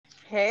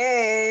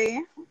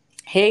Hey,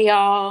 Hey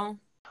y'all.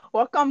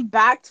 welcome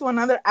back to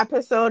another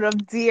episode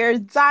of Dear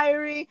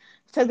Diary.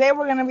 Today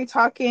we're going to be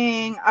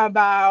talking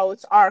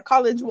about our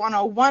College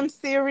 101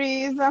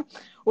 series.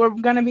 We're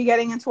going to be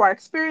getting into our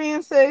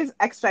experiences,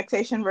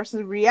 expectation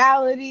versus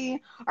reality,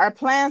 our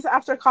plans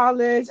after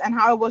college, and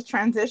how it was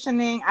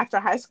transitioning after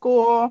high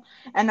school,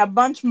 and a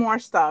bunch more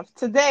stuff.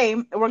 Today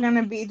we're going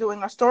to be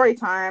doing a story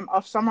time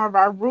of some of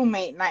our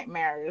roommate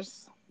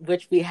nightmares.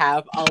 Which we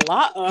have a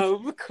lot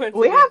of, We have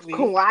coincidentally.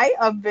 quite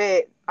a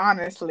bit,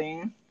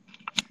 honestly.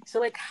 So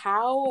like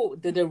how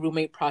did the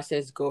roommate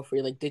process go for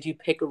you? Like did you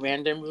pick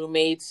random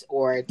roommates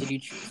or did you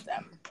choose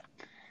them?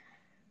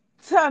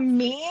 To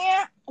me,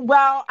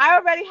 well, I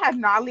already had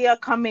Nalia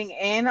coming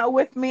in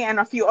with me and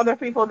a few other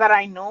people that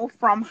I knew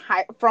from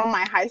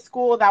my high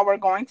school that were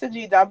going to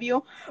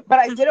GW, but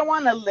I didn't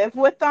want to live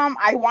with them.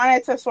 I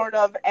wanted to sort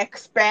of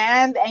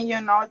expand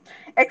and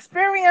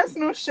experience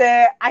new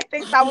shit. I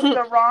think that was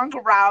the wrong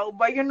route,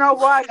 but you know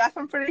what? I got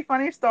some pretty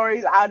funny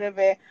stories out of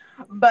it.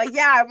 But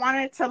yeah, I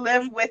wanted to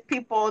live with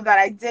people that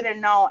I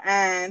didn't know,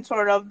 and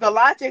sort of the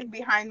logic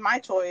behind my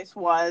choice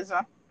was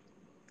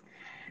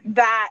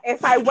that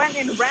if I went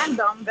in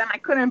random, then I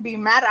couldn't be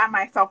mad at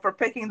myself for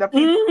picking the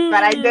people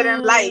that I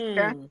didn't like.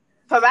 Mm.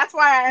 So that's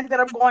why I ended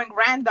up going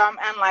random.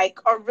 And like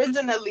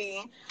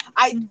originally,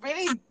 I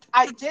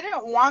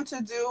didn't want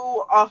to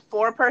do a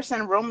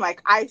 4-person room.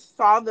 Like I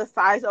saw the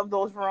size of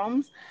those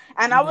rooms,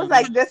 and I was Mm-hmm.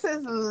 like, this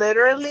is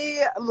literally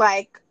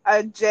like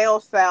a jail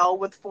cell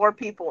with 4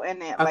 people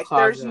in it. A Like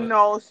there's closet.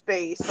 no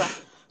space.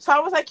 So I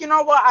was like, you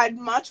know what? I'd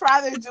much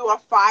rather do a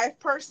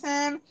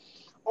 5-person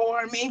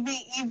or maybe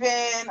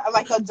even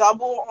like a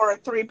double or a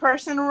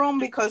 3-person room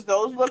because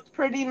those looked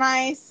pretty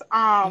nice.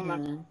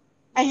 Mm-hmm.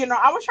 And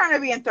I was trying to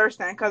be in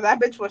Thurston because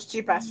that bitch was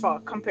cheap as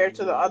fuck compared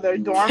to the other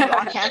dorms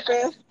on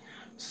campus.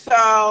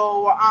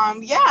 So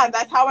yeah,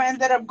 that's how I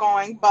ended up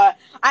going. But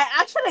I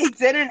actually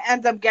didn't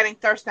end up getting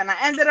Thurston. I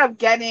ended up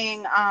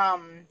getting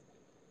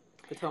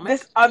this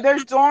Potomac? other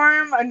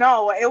dorm.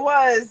 No, it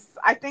was,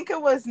 I think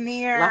it was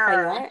near,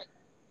 Lafayette?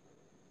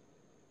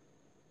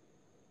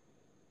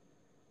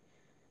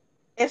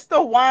 it's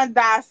the one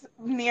that's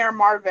near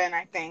Marvin,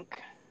 I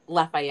think.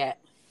 Lafayette.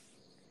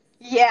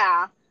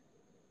 Yeah.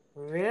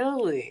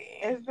 Really?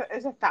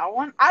 Is it that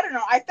one? I don't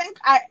know. I think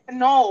I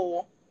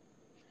no.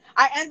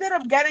 I ended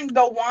up getting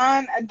the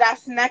one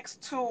that's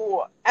next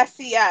to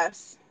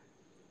SES.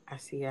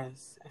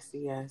 SES.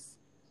 SES.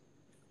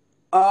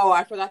 Oh,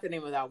 I forgot the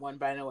name of that one,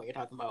 but I know what you're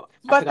talking about.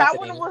 I But forgot that the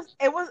one name. was,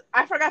 it was,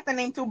 I forgot the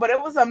name too, but it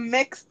was a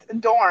mixed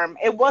dorm.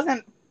 It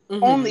wasn't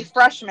only Mm-hmm.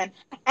 freshmen.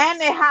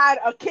 And it had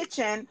a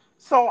kitchen,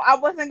 so I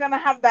wasn't gonna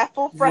have that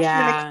full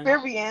freshman Yeah.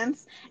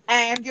 experience.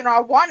 And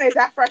I wanted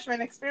that freshman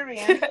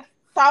experience.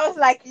 So I was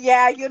like,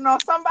 yeah,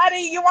 somebody,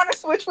 you want to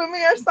switch with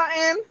me or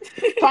something?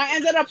 So I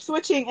ended up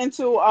switching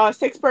into a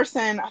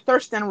 6-person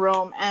Thurston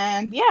room,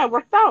 and yeah, it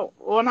worked out.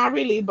 Well, not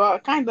really,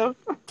 but kind of.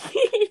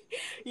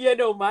 Yeah,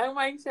 no, my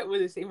mindset was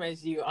the same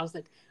as you. I was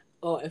like,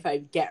 oh, if I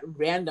get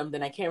random,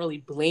 then I can't really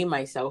blame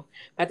myself.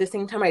 But at the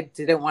same time, I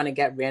didn't want to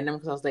get random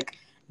because I was like,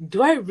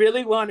 do I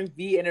really want to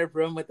be in a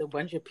room with a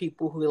bunch of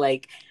people who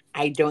like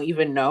I don't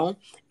even know?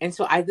 And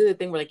so I did the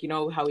thing where like,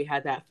 how we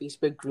had that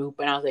Facebook group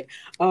and I was like,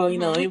 oh,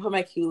 let Hmm. me put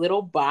my cute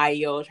little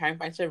bio, try and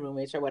find some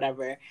roommates or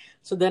whatever.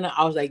 So then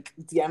I was like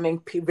DMing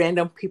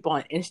random people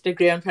on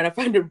Instagram trying to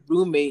find a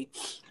roommate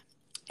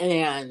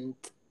and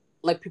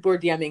like people were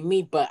DMing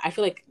me, but I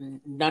feel like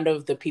none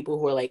of the people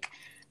who were like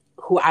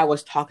who I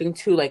was talking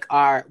to like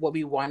are what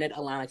we wanted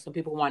align. Like some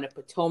people wanted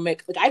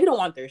Potomac. Like I didn't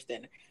want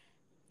Thurston.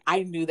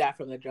 I knew that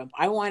from the jump.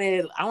 I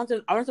wanted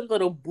some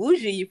little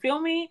bougie. You feel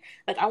me?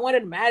 Like I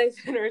wanted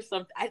Madison or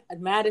something.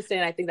 Madison.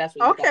 I think that's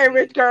what you got Okay, me.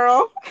 rich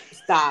girl.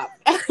 Stop.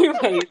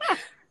 Anyway,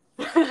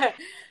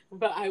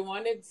 but I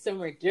wanted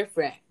somewhere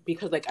different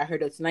because like I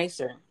heard it's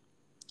nicer.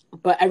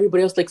 But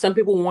everybody else, like some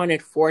people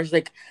wanted fours.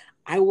 Like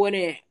I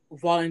wouldn't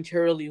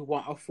voluntarily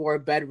want a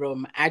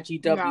 4-bedroom at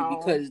GW No.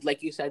 because,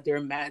 like you said,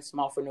 they're mad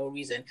small for no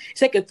reason.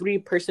 It's like a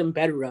 3-person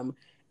bedroom,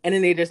 and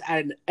then they just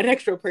add an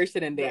extra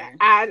person in there.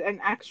 Add an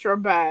extra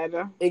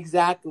bed.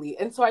 Exactly.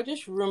 And so I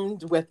just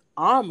roomed with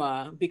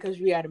Alma because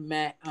we had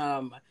met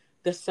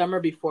the summer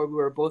before we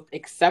were both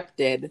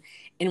accepted.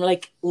 And we're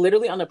like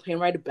literally on the plane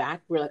ride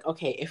back, we're like,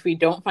 okay, if we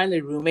don't find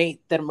a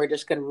roommate, then we're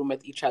just gonna room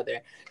with each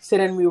other. So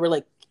then we were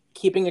like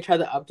keeping each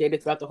other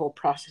updated throughout the whole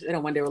process. And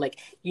then one day we're like,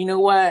 you know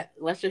what?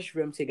 Let's just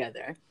room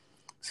together.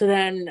 So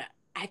then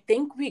I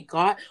think we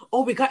got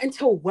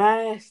into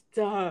West.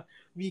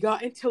 We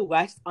got into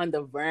West on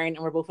the Vern, and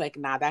we're both like,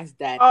 nah, that's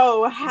dead.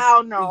 Oh,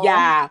 hell no.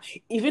 Yeah,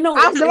 even though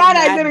I'm West is glad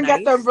I mad didn't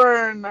get the nice.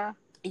 burn.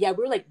 Yeah,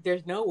 we were like,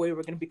 there's no way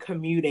we're gonna be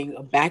commuting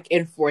back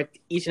and forth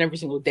each and every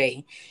single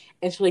day.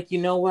 And so like, you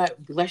know what?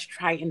 Let's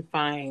try and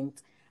find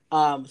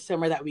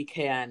somewhere that we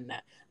can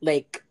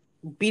like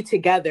be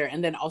together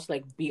and then also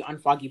like be on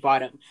Foggy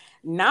Bottom.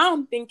 Now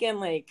I'm thinking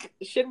like,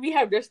 should we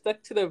have just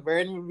stuck to the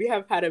Vern? Would we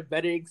have had a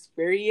better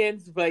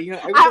experience? But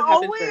everything I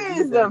happens for a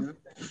always, reason.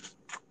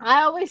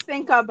 I always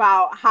think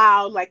about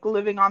how like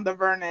living on the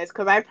Vern is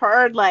because I've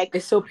heard like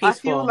It's so a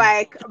few peaceful.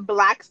 like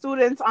black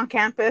students on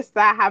campus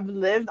that have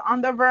lived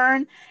on the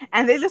Vern,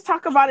 and they just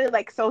talk about it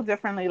like so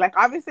differently. Like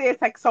obviously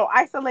it's like so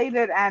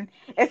isolated and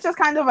it's just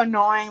kind of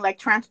annoying like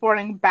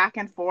transporting back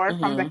and forth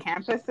from the Hmm.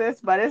 campuses,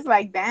 but it's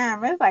like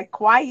damn, it's like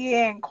quiet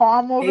and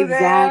calm over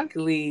there.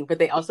 Exactly. But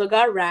they also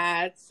got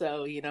rats,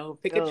 so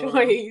pick a Ugh.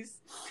 choice.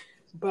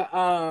 But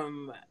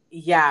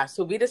yeah,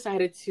 so we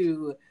decided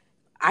to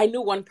I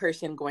knew one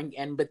person going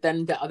in, but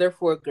then the other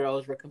four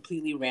girls were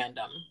completely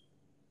random.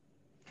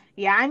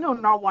 Yeah, I know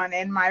no one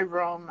in my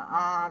room.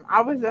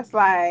 I was just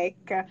like,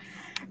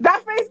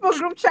 that Facebook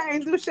group chat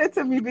ain't do shit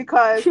to me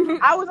because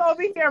I was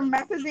over here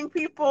messaging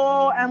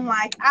people and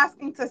like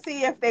asking to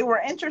see if they were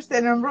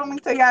interested in rooming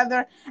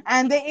together,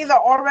 and they either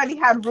already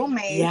had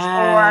roommates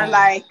or Yeah.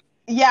 like,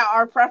 yeah,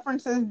 our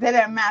preferences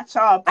didn't match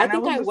up, I and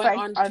it think was I just went like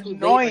on too late or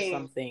annoying.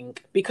 something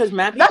because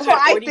mad people That's what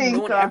had I already think.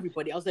 known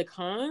everybody. I was like,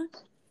 huh?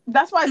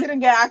 That's why I didn't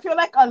get. I feel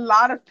like a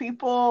lot of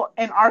people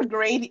in our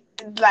grade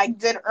like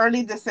did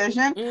early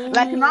decision.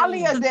 Like Mm.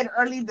 Nalia did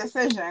early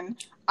decision.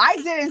 I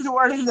didn't do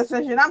early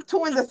decision. I'm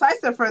too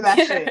indecisive for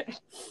that shit.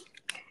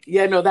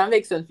 Yeah, no, that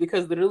makes sense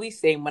because literally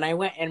same when I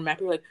went and mad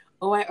people were like,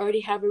 oh, I already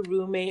have a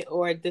roommate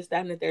or this,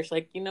 that, and the third. She's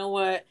like, you know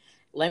what?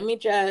 Let me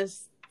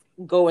just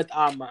go with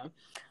Alma.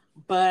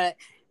 But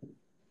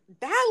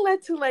that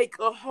led to like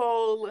a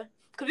whole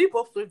because we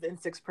both lived in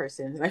six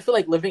persons, and I feel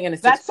like living in a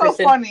six That's so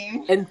person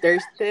funny. in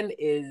Thurston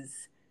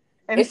is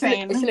it's an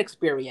Insane.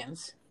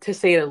 experience to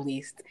say the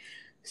least.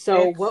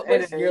 So, what It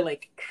was your is.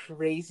 like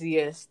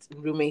craziest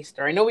roommate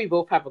story? I know we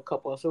both have a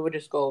couple, so we'll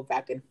just go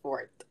back and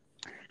forth.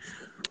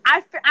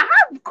 I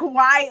have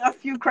quite a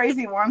few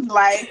crazy ones.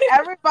 Like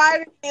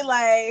everybody,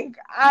 like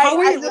How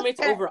were I your just roommates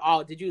can't.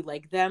 overall? Did you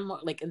like them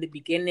like in the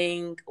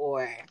beginning,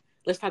 or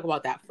let's talk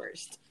about that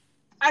first?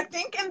 I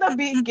think in the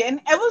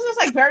beginning, it was just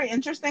like very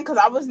interesting because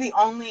I was the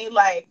only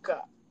like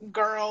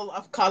girl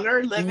of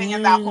color living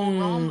in that whole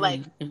room.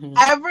 Like Mm-hmm.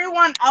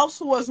 everyone else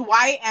was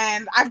white,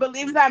 and I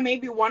believe that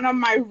maybe one of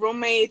my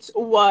roommates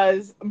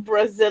was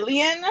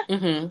Brazilian.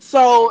 Mm-hmm.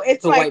 So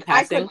it's The white like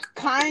I could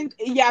passing.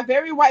 yeah,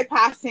 very white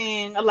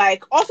passing,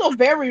 like also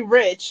very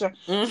rich. So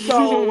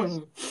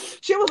Mm-hmm.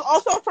 she was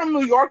also from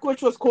New York,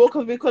 which was cool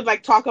because we could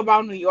like talk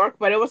about New York,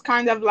 but it was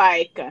kind of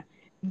like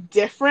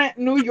different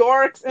New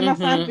Yorks in a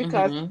sense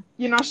because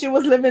Mm-hmm. she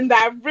was living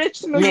that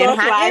rich New York life,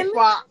 Manhattan.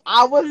 but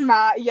I was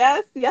not.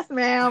 Yes, yes, I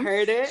ma'am.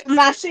 heard it.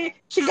 Now she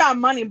got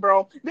money,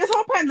 bro. This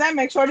whole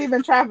pandemic, shorty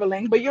been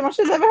traveling, but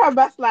she's living her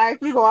best life.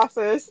 You go off,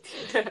 sis.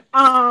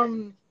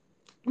 Um,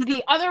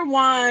 the other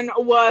one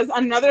was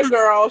another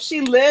girl.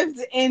 She lived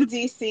in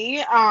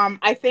DC.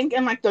 I think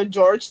in like the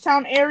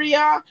Georgetown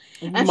area,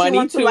 and she Money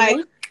went to like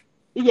too.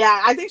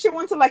 yeah, I think she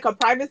went to like a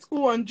private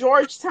school in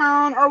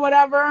Georgetown or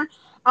whatever.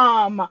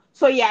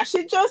 So yeah,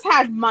 she just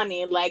had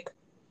money. Like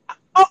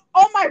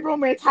all my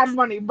roommates had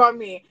money but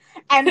me,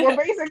 and were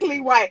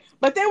basically white.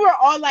 But they were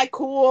all like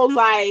cool.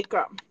 Like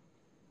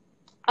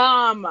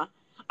I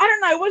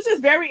don't know. It was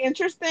just very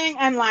interesting,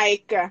 and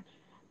like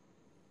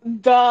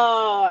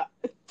the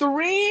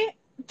three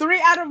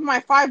three out of my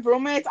five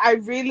roommates, I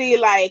really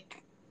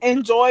like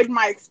enjoyed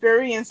my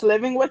experience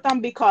living with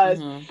them because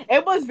Mm-hmm.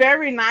 it was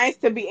very nice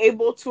to be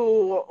able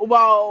to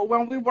well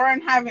when we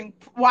weren't having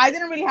well I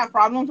didn't really have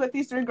problems with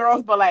these three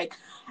girls, but like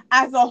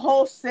as a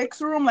whole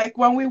six room, like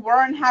when we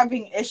weren't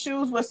having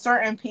issues with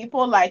certain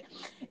people, like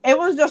it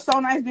was just so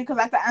nice because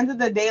at the end of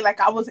the day,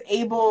 like I was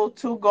able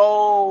to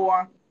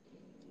go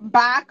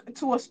back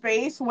to a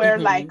space where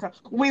Mm-hmm. like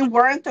we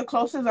weren't the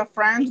closest of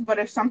friends, but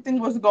if something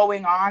was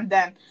going on,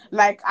 then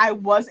like I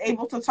was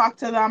able to talk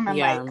to them, and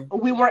Yeah.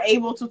 like we were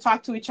able to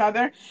talk to each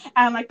other,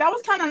 and like that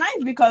was kind of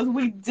nice because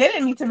we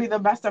didn't need to be the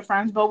best of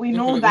friends, but we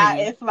knew that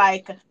Mm-hmm. if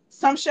like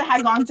some shit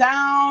had gone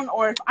down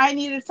or if I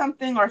needed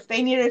something or if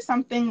they needed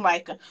something,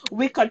 like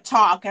we could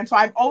talk. And so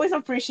I've always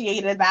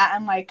appreciated that,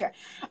 and like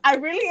I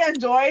really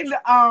enjoyed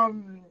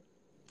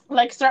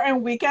like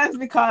certain weekends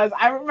because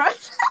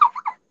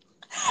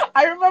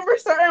I remember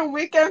certain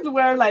weekends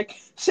where like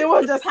shit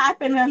would just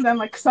happen, and then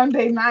like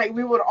Sunday night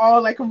we would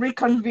all like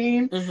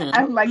reconvene Mm-hmm.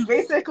 and like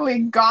basically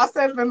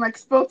gossip and like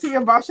spill tea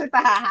about shit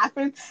that had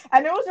happened.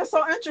 And it was just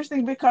so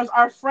interesting because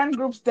our friend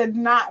groups did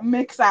not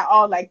mix at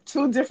all, like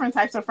two different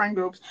types of friend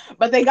groups,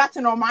 but they got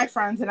to know my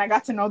friends and I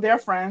got to know their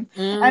friends.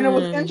 And it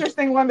was Mm.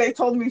 interesting when they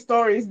told me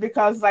stories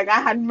because like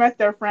I had met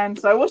their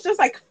friends. So it was just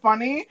like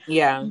funny.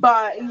 Yeah.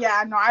 But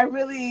yeah, no, I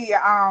really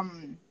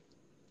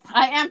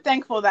I am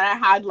thankful that I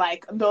had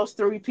like those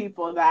three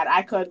people that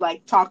I could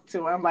like talk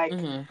to, and like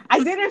Mm-hmm.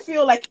 I didn't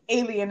feel like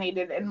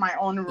alienated in my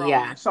own room.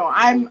 Yeah. So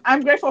I'm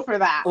grateful for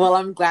that. Well,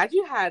 I'm glad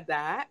you had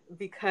that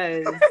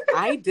because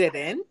I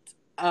didn't.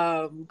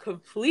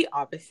 Complete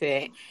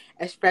opposite,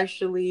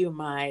 especially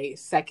my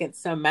second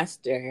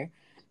semester.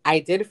 I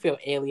did feel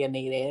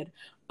alienated.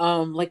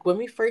 Like when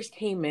we first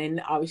came in,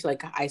 obviously,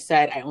 like I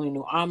said, I only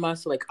knew Alma,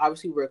 so like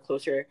obviously we were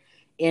closer,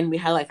 and we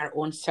had like our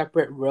own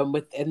separate room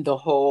within the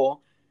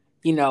whole,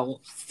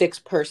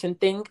 six-person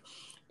thing.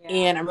 Yeah.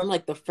 And I remember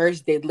like the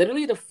first day,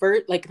 literally the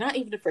first, like not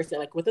even the first day,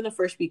 like within the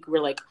first week, we were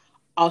like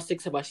all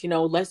six of us,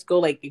 let's go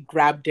like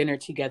grab dinner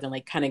together and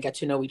like kind of get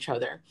to know each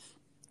other.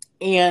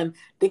 And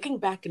thinking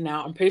back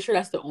now, I'm pretty sure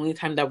that's the only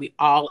time that we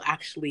all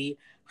actually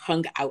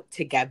hung out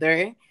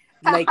together,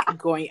 like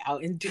going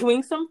out and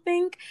doing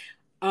something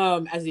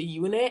as a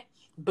unit.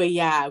 But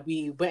yeah,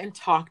 we went and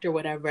talked or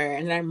whatever.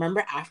 And then I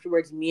remember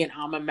afterwards, me and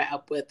Alma met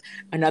up with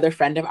another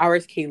friend of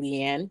ours,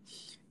 Kaylee Ann.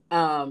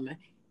 Um,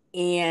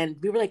 and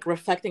we were like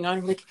reflecting on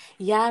it, like,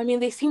 yeah, I mean,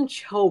 they seem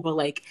chill, but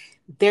like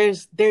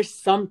there's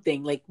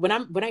something like when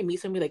I meet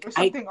somebody, like There's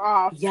something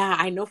off. yeah,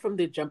 I know from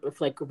the jump if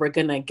like we're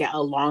gonna get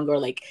along, or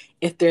like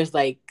if there's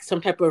like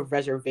some type of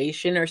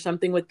reservation or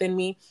something within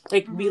me.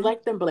 Like we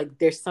like them, but like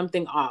there's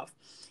something off.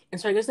 And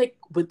so I guess like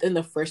within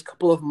the first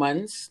couple of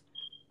months,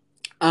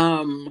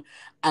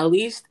 at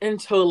least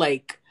until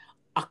like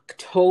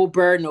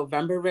October,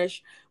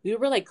 November-ish, we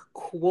were like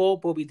cool,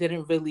 but we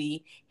didn't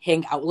really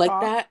hang out like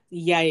that.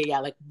 Yeah.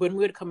 Like when we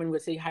would come in,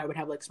 we'd say hi, would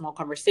have like small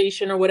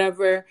conversation or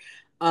whatever.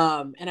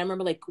 And I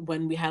remember like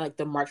when we had like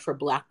the March for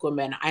Black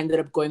Women, I ended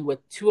up going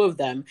with two of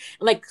them.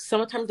 And like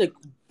sometimes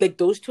like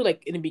those two,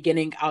 like in the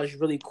beginning, I was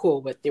really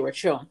cool with, they were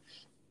chill.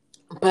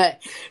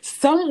 But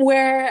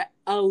somewhere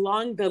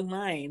along the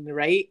line,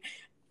 right,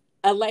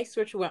 a light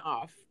switch went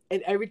off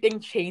and everything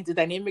changed. The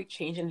dynamic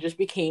changed and just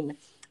became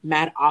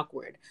mad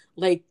awkward.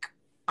 Like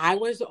I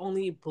was the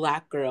only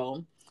Black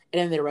girl,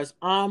 and then there was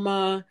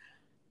Alma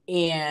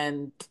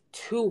and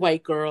two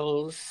white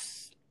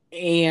girls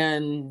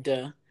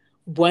and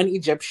one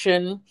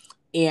Egyptian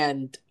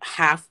and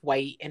half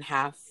white and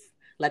half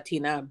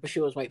Latina, but she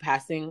was white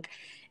passing.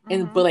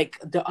 And but like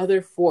the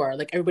other four,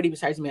 like everybody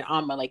besides me and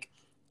Alma, like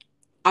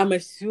I'm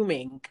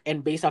assuming,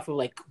 and based off of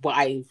like what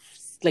I've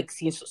like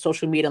seen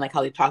social media and like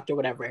how they talked or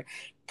whatever,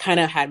 kind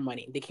of had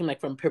money. They came like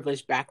from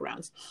privileged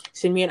backgrounds.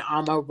 So me and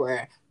Alma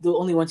were the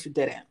only ones who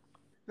didn't.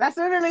 That's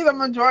literally the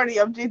majority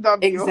of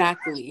GW.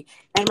 Exactly.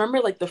 I remember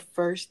like the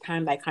first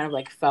time that I kind of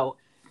like felt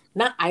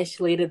not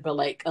isolated, but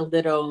like a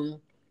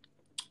little,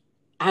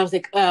 I was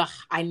like, ugh,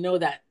 I know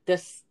that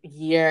this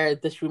year,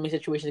 this roommate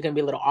situation is going to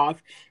be a little off.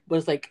 It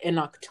was like in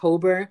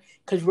October,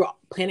 because we're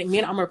planning, me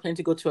and Alma were planning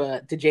to go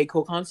to the J.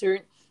 Cole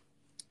concert.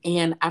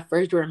 And at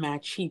first they were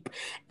mad cheap.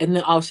 And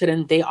then all of a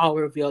sudden they all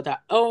revealed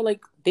that, oh,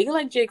 like they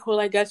like J. Cole,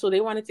 I guess, so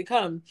they wanted to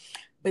come.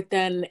 But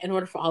then in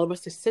order for all of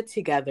us to sit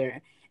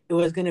together, it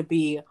was going to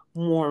be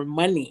more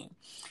money.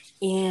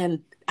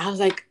 And I was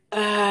like,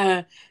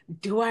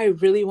 do I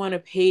really want to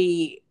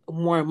pay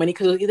more money?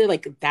 Because it was either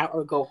like that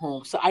or go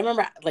home. So I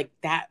remember like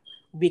that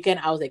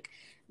weekend, I was like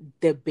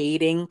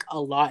debating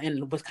a lot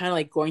and was kind of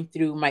like going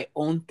through my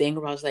own thing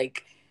where I was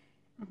like,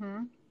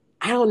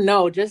 I don't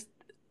know, just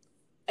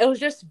it was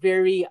just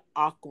very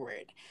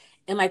awkward.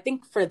 And I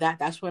think for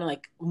that's when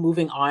like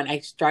moving on, I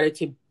started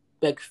to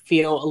like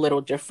feel a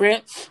little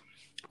different.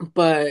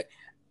 But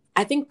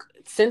I think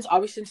since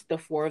the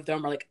four of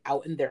them are like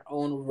out in their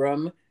own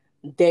room,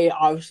 they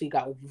obviously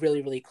got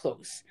really, really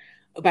close.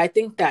 But I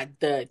think that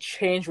the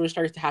change really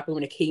started to happen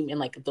when it came in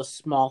like the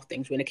small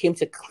things, when it came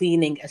to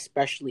cleaning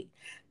especially.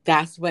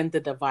 That's when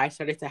the divide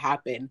started to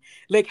happen.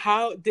 Like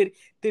how did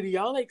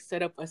y'all like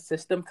set up a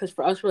system? Because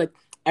for us, we're like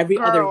every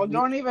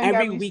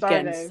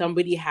weekend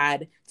somebody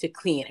had to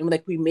clean, and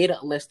like we made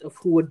a list of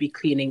who would be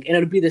cleaning, and it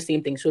would be the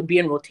same thing, so it'd be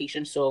in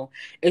rotation, so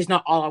it's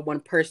not all on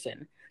one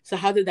person. So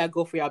how did that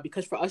go for y'all?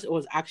 Because for us it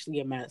was actually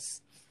a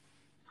mess.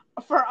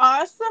 For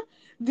us,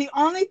 the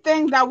only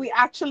thing that we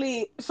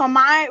actually,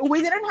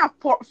 we didn't have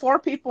four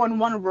people in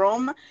one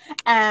room,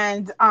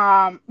 and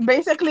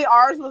basically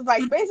ours was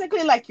like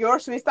basically like your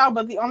Swiss style,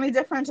 but the only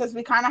difference is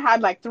we kind of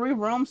had like three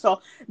rooms.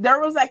 So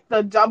there was like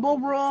the double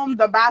room,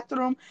 the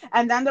bathroom,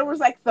 and then there was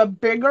like the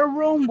bigger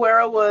room where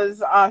it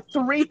was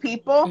three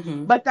people.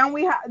 But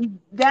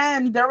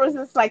then there was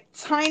this like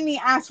tiny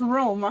ass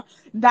room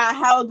that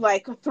held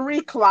like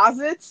three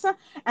closets,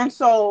 and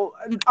so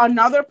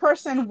another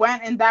person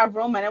went in that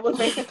room, and it was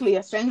basically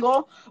a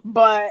single,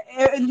 but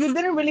you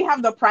didn't really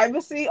have the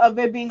privacy of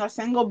it being a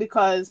single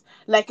because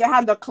like it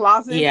had the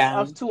closets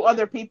of two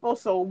other people,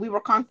 so we were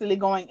constantly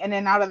going in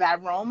and out of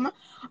that room.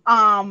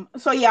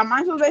 So yeah,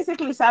 mine was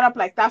basically set up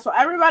like that, so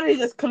everybody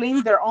just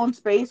cleaned their own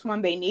space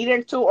when they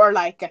needed to, or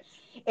like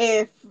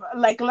if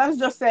like let's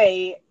just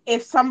say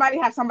if somebody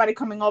had somebody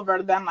coming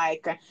over, then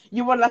like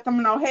you would let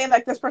them know, hey,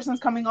 like this person's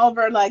coming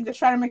over, like just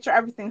try to make sure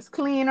everything's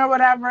clean or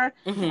whatever.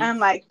 And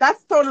like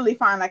that's totally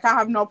fine, like I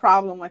have no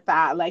problem with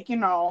that. Like, you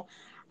know,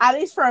 at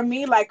least for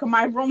me, like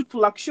my room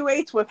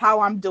fluctuates with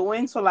how I'm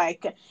doing, so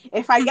like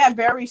if I get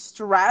very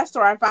stressed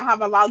or if I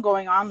have a lot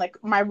going on, like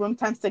my room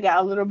tends to get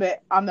a little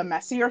bit on the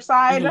messier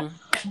side.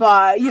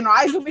 But you know,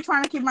 I do be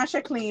trying to keep my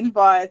shit clean.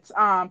 But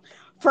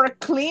for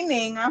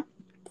cleaning,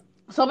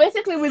 so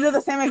basically we did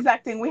the same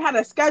exact thing. We had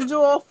a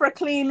schedule for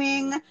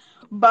cleaning,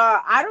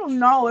 but I don't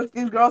know if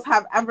these girls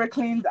have ever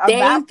cleaned a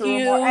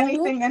bathroom or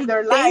anything in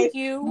their life,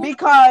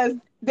 because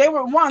they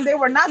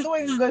were not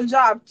doing a good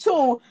job.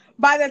 Two,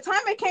 by the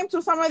time it came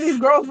to some of these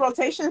girls'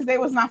 rotations, they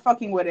was not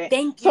fucking with it.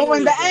 So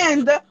in the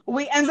end,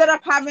 we ended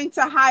up having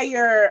to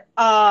hire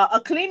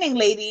a cleaning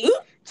lady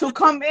to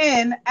come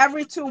in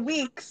every 2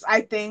 weeks,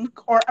 I think,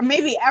 or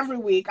maybe every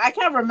week. I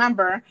can't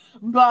remember,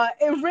 but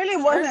it really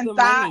Where's the wasn't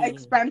that money?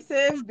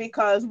 expensive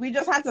because we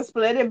just had to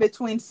split it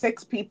between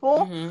 6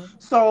 people. Mm-hmm.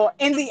 So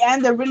in the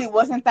end, it really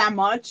wasn't that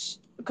much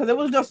because it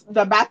was just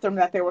the bathroom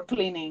that they were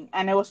cleaning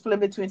and it was split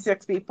between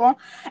 6 people.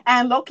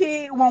 And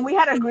Loki, when we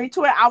had agreed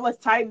to it, I was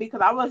tight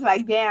because I was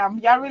like, damn,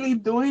 y'all really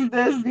doing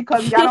this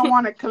because y'all don't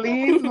want to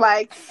clean?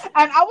 Like,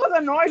 and I was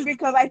annoyed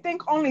because I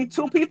think only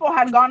 2 people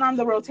had gone on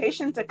the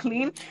rotation to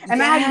clean, and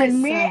it had been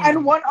Yes. me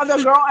and one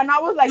other girl, and I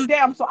was like,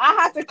 damn, so I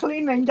had to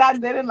clean and y'all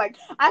didn't. Like,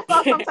 I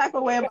felt some type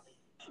of way about.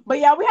 But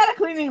yeah, we had a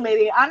cleaning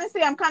lady.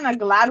 Honestly, I'm kind of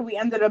glad we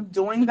ended up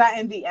doing that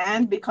in the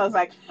end because,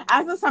 like,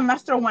 as the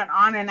semester went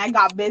on and I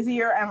got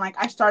busier and, like,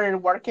 I started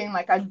working,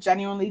 like, I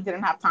genuinely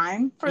didn't have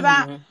time for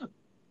that. Mm-hmm. It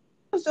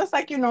was just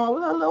like, it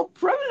was a little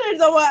privilege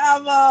or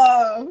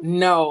whatever.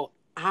 No,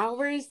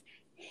 ours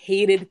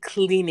hated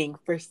cleaning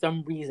for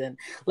some reason.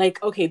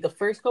 Like, okay, the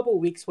first couple of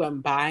weeks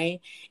went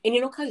by, and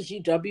because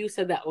GW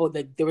said that,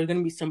 that there was going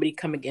to be somebody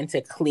coming in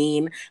to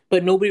clean,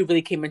 but nobody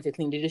really came in to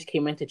clean. They just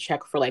came in to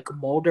check for like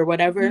mold or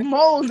whatever.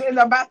 Mold in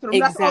the bathroom.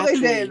 That's all they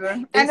did.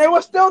 Exactly. And it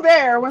was still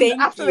there Thank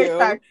after they you.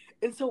 checked.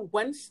 And so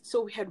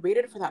we had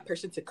waited for that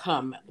person to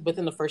come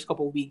within the first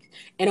couple of weeks.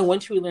 And then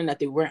once we learned that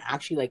they weren't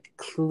actually like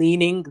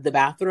cleaning the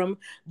bathroom,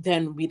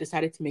 then we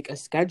decided to make a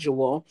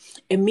schedule.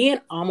 And me and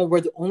Alma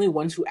were the only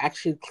ones who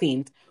actually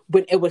cleaned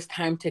when it was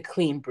time to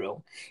clean,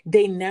 bro.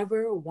 They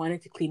never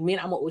wanted to clean. Me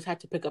and Alma always had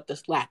to pick up the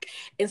slack.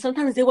 And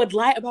sometimes they would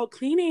lie about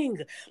cleaning.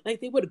 Like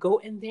they would go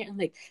in there and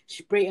like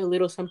spray a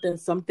little something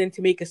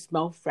to make it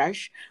smell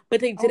fresh, but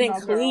they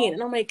didn't clean. Girl.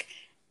 And I'm like,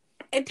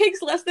 it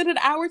takes less than an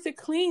hour to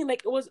clean.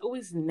 Like, it was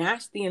always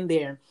nasty in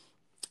there.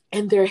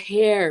 And their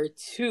hair,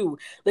 too.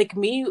 Like,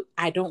 me,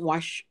 I don't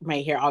wash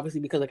my hair, obviously,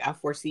 because, like, I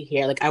have 4C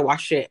hair. Like, I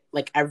wash it,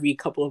 like, every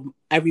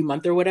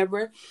month or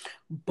whatever.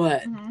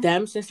 But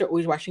them, since they're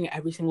always washing it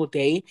every single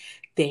day,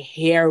 the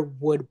hair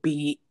would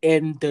be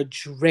in the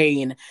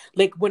drain.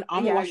 Like, when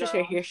Alma washes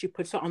her hair, she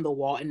puts it on the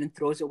wall and then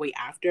throws it away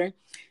after.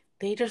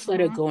 They just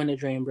let it go in the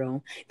drain,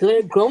 bro. They let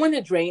it go in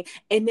the drain,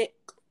 and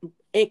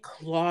it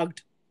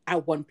clogged.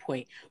 At one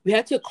point, we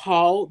had to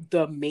call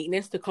the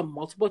maintenance to come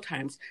multiple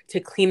times to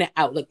clean it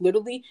out. Like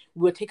literally,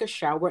 we would take a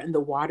shower in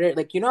the water.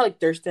 Like like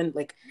Thurston,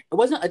 like it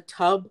wasn't a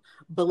tub,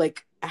 but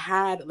like it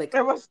had like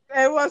it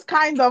was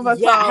kind of a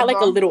tub. It had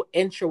like a little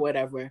inch or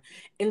whatever.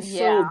 And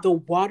so the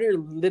water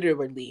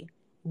literally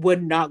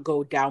would not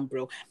go down,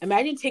 bro.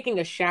 Imagine taking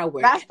a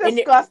shower. That's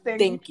disgusting.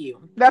 Thank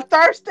you. The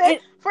Thurston,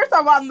 first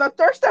of all, the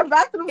Thurston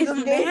bathroom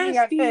just gave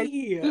nasty.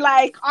 Me an itch.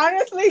 Like,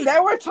 honestly,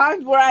 there were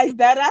times where I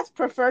deadass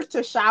preferred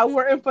to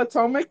shower in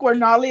Potomac where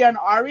Nolly and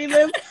Ari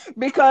live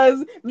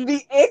because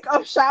the ick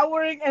of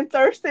showering in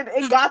Thurston,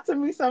 it got to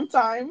me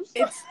sometimes.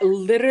 It's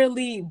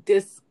literally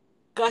disgusting.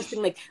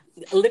 Like,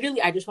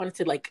 literally, I just wanted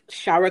to like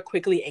shower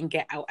quickly and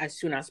get out as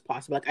soon as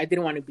possible. Like, I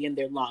didn't want to be in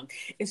there long.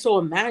 And so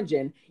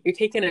imagine you're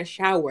taking a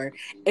shower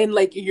and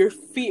like your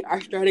feet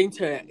are starting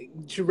to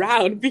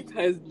drown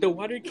because the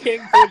water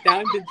can't go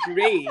down the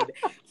drain.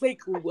 Like,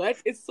 what?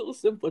 It's so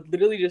simple.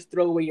 Literally just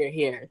throw away your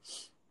hair.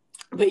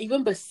 But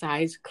even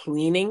besides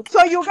cleaning,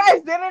 so you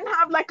guys didn't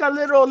have like a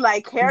little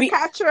like hair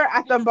catcher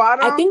at the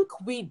bottom? I think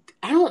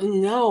I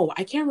don't know.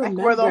 I can't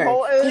remember. Like where the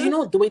hole is?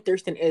 Because the way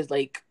Thurston is,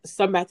 like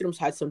some bathrooms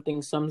had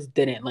something, some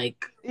didn't.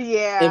 Like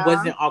it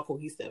wasn't all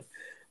cohesive.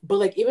 But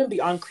like even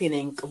beyond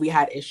cleaning, we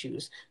had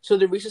issues. So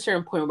there reached a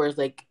certain point where it's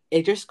like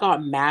it just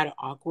got mad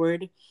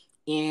awkward,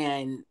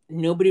 and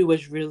nobody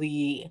was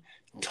really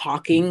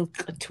talking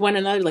to one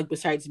another. Like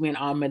besides me and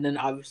and then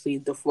obviously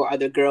the 4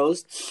 other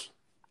girls,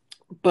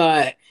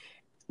 but.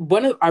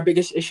 One of our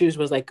biggest issues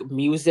was like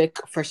music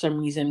for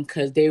some reason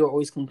because they were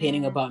always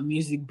complaining about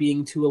music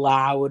being too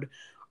loud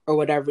or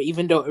whatever,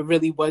 even though it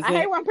really wasn't.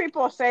 I hate when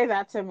people say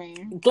that to me.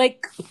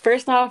 Like,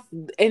 first off,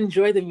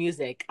 enjoy the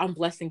music. I'm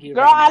blessing you.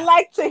 Girl, I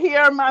like to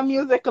hear my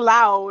music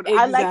loud. Exactly.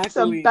 I like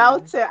to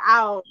belt it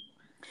out.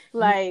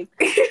 Like,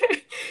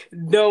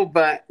 no,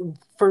 but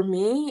for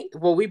me,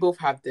 well, we both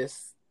have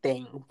this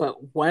thing,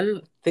 but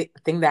one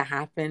thing that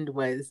happened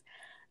was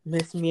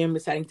Miss Mia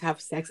deciding to have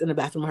sex in the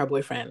bathroom with her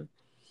boyfriend.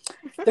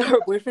 Her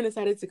boyfriend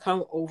decided to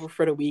come over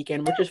for the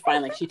weekend, which is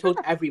fine. Like, she told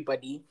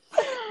everybody.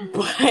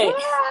 But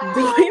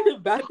the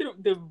way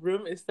the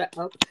room is set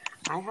up,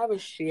 I have a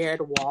shared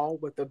wall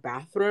with the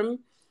bathroom,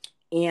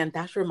 and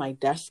that's where my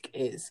desk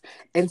is.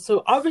 And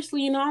so,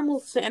 obviously, I'm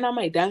sitting on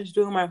my desk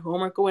doing my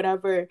homework or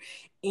whatever.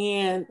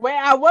 And wait,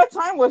 at what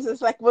time was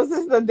this? Like, was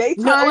this the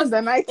daytime,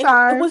 the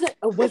nighttime?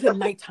 It wasn't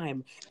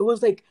nighttime. It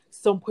was like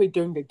some point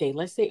during the day.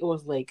 Let's say it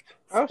was like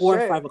 4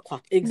 or 5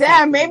 o'clock. Exactly.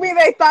 Damn, maybe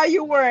they thought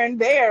you weren't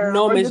there.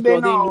 No, Miss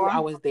Girl, they knew I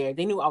was there.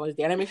 They knew I was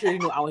there. And I made sure they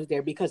knew I was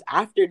there because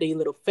after they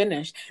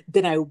finished,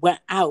 then I went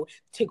out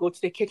to go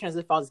to the kitchen as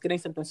if I was getting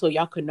something so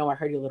y'all could know I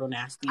heard you little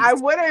nasty. I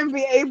wouldn't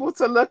be able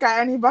to look at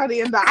anybody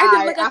in the eye. I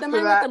didn't look at them.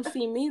 I let them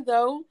see me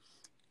though.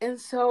 And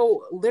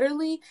so,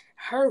 literally,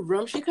 her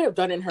room, she could have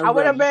done it in her room. I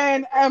would have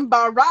been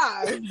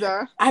embarrassed.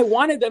 I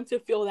wanted them to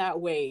feel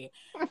that way.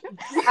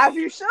 As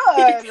you should.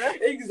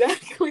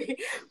 Exactly.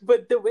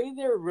 But the way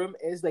their room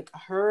is, like,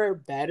 her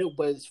bed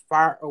was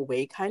far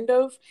away, kind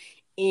of,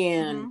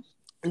 and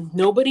Mhm.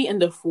 nobody in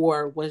the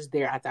floor was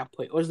there at that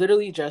point. It was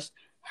literally just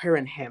her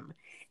and him.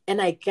 And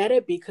I get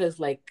it because,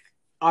 like,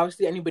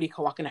 obviously anybody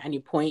can walk in at any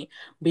point,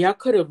 but y'all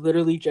could have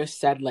literally just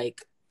said,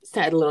 like,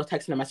 sent a little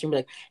text in the message and be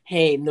like,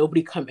 hey,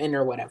 nobody come in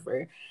or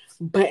whatever.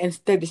 But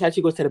instead decided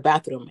to go to the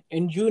bathroom.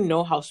 And you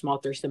know how small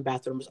Thurston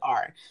bathrooms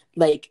are.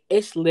 Like,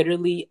 it's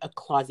literally a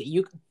closet.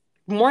 You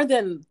more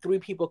than 3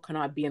 people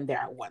cannot be in there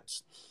at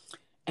once.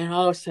 And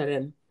all of a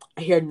sudden,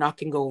 I hear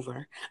knocking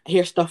over. I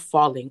hear stuff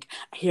falling.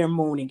 I hear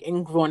moaning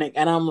and groaning.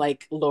 And I'm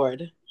like,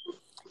 Lord,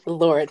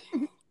 Lord,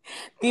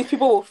 these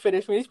people will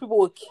finish me. These people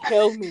will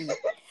kill me.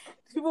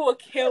 These people will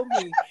kill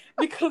me.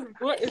 Because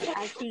what is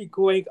actually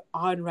going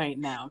on right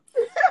now?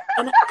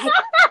 And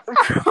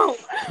bro,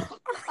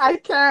 I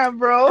can't,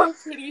 bro. I'm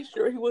pretty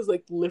sure he was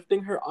like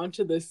lifting her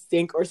onto the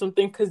sink or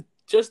something. Because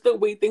just the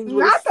way things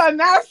were. Not the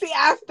nasty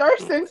ass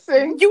Thurston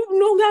sink. You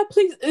know that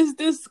place is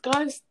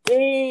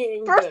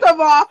disgusting. First of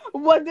all,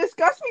 what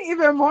disgusts me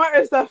even more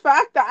is the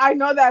fact that I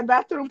know that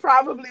bathroom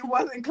probably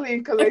wasn't clean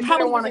because they It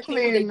probably didn't want to wasn't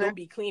clean because they clean. don't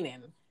be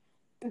cleaning.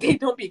 They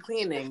don't be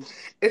cleaning.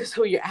 And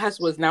so your ass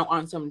was now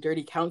on some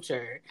dirty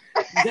counter,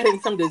 getting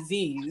some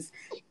disease.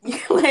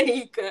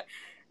 Like,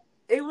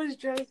 it was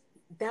just,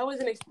 that was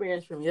an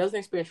experience for me. That was an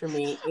experience for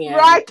me. And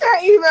Bro, I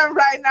can't even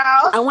right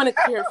now. I want to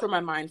clear it from my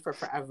mind for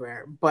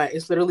forever, but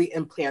it's literally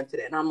implanted.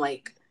 And I'm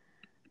like,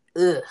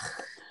 ugh, it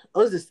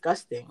was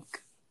disgusting.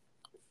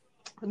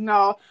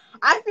 No,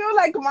 I feel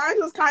like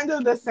mine was kind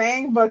of the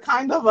same, but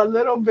kind of a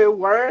little bit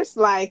worse.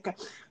 Like,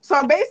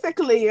 so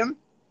basically,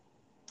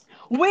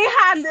 we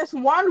had this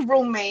one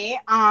roommate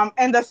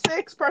in the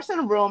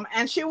 6-person room,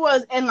 and she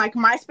was in like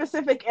my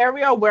specific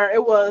area where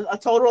it was a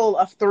total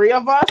of 3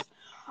 of us.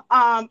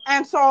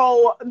 And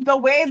so the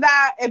way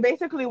that it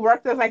basically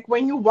worked is like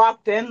when you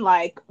walked in,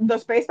 like the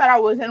space that I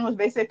was in was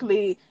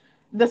basically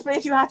the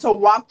space you had to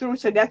walk through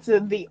to get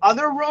to the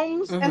other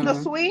rooms in the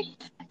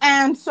suite.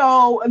 And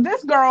so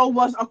this girl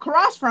was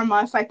across from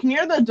us, like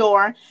near the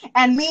door,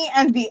 and me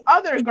and the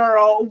other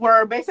girl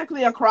were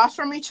basically across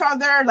from each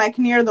other, like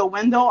near the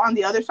window on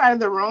the other side of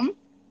the room.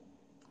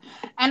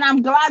 And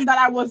I'm glad that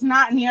I was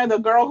not near the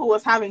girl who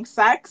was having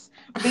sex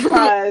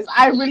because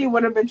I really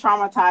would have been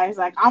traumatized.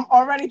 Like, I'm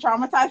already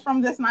traumatized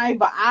from this night,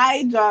 but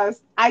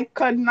I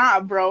could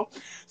not, bro.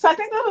 So I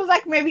think this was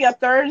like maybe a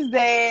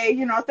Thursday,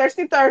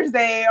 Thirsty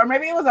Thursday, or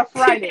maybe it was a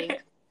Friday.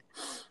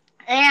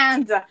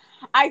 And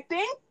I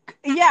think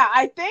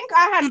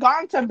I had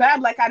gone to bed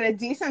like at a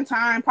decent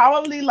time,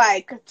 probably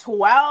like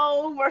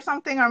 12 or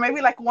something, or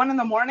maybe like 1 in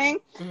the morning.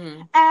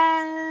 Mm-hmm.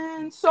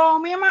 And so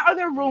me and my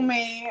other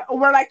roommate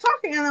were like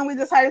talking, and then we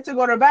decided to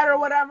go to bed or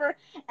whatever.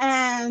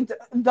 And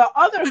the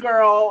other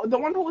girl, the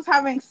one who was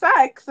having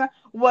sex,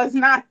 was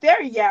not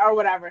there yet or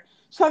whatever.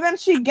 So then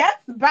she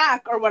gets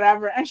back or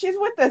whatever, and she's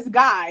with this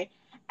guy.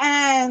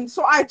 And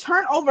so I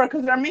turn over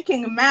because they're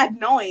making mad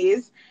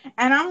noise.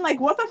 And I'm like,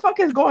 what the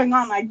fuck is going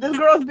on? Like, this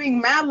girl's being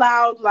mad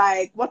loud.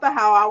 Like, what the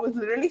hell? I was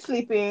literally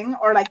sleeping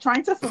or like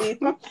trying to sleep.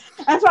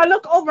 And so I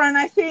look over and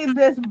I see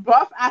this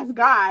buff ass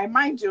guy,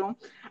 mind you.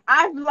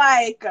 I've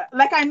like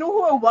I knew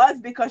who it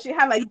was because she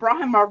had like brought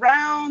him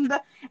around,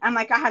 and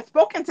like I had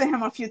spoken to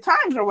him a few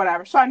times or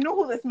whatever. So I knew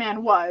who this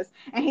man was.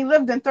 And he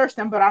lived in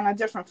Thurston, but on a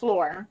different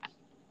floor.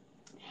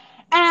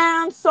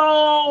 And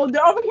so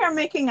they're over here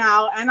making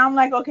out, and I'm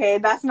like, okay,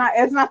 it's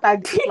not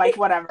that deep, like,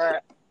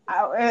 whatever.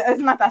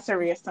 It's not that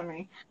serious to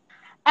me.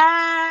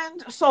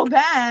 And so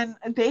then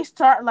they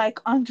start like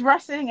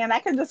undressing, and I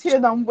can just hear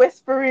them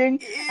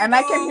whispering, and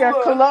I can hear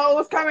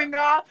clothes coming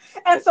off.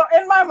 And so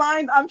in my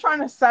mind, I'm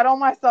trying to settle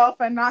myself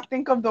and not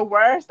think of the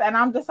worst. And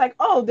I'm just like,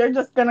 oh, they're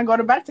just gonna go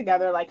to bed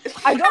together. Like,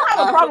 I don't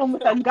have a problem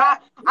with a guy.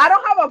 I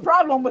don't have a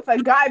problem with a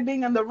guy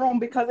being in the room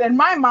because in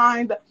my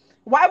mind,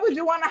 why would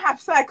you want to have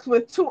sex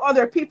with 2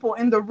 other people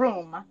in the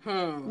room?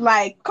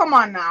 Like, come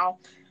on now.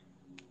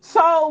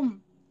 So,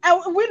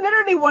 and we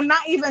literally were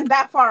not even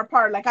that far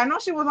apart. Like, I know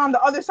she was on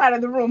the other side of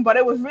the room, but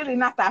it was really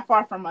not that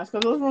far from us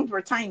because those rooms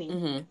were tiny.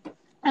 Mm-hmm.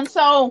 And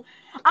so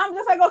I'm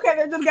just like, okay,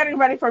 they're just getting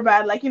ready for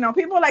bed. Like,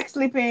 people like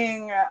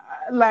sleeping,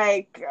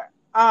 naked.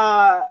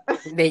 I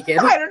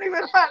don't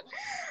even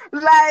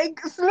like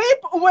sleep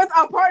with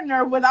a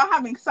partner without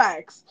having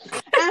sex.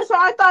 And so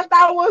I thought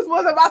that was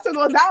about to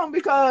go down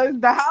because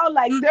the hell,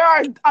 like, there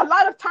are a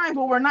lot of times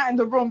when we're not in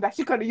the room that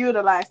she could have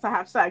utilized to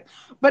have sex.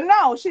 But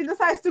no, she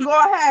decides to go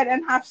ahead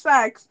and have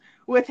sex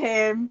with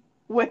him,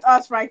 with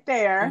us right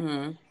there.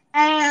 Mm-hmm.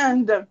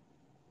 And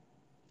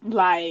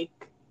like,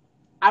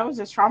 I was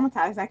just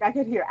traumatized. Like, I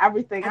could hear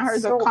everything. That's I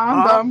heard so the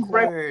condom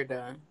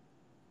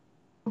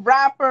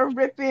wrapper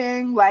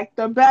ripping, like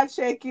the bed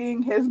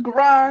shaking, his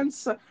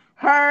grunts,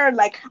 her,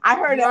 like, I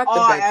heard Not it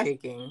all. The bed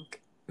shaking.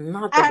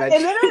 Not the bed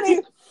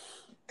shaking.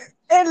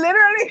 It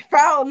literally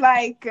felt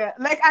like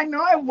I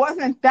know it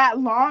wasn't that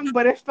long,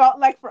 but it felt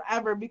like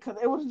forever because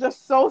it was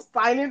just so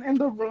silent in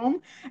the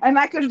room, and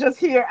I could just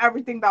hear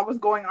everything that was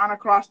going on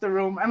across the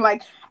room. And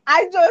like,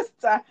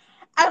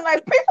 and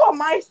like, people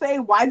might say,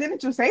 why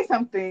didn't you say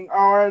something,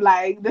 or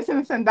like this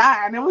and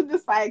that? And it was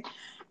just like,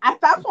 at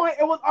that point,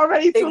 it was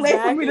already too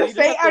late for me Exactly. to You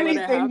just say have to let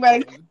it anything.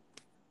 Like, happen.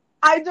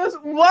 I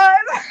just was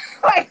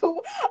like,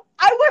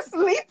 I was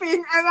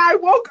sleeping and I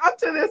woke up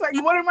to this. Like,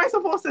 what am I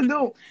supposed to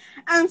do?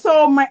 And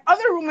so my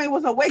other roommate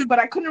was awake, but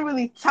I couldn't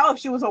really tell if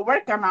she was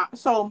awake or not.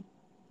 So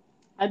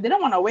I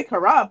didn't want to wake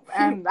her up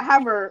and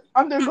have her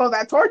undergo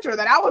that torture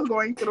that I was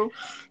going through.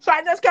 So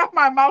I just kept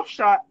my mouth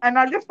shut and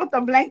I just put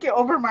the blanket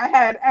over my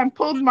head and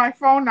pulled my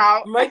phone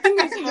out My thing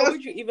is, and how just,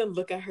 would you even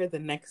look at her the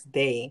next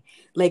day?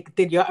 Like,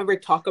 did y'all ever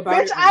talk about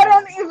bitch, it or I no?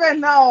 don't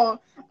even know.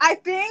 I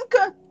think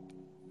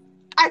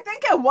I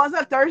think it was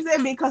a Thursday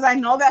because I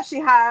know that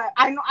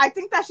I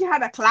think that she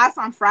had a class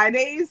on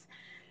Fridays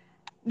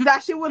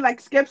that she would like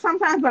skip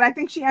sometimes, but I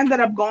think she ended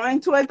up going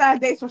to it that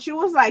day. So she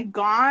was like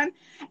gone.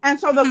 And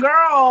so the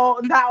girl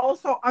that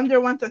also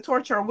underwent the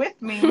torture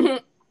with me,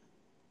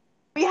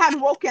 we had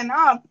woken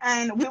up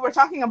and we were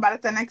talking about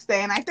it the next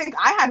day. And I think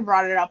I had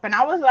brought it up and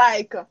I was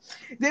like,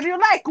 did you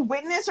like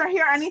witness or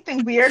hear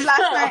anything weird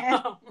last night? And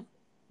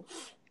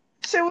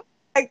she was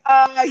like,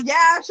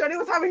 yeah, Shorty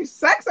was having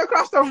sex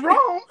across the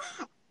room.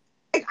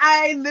 Like,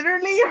 I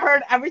literally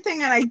heard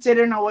everything and I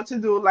didn't know what to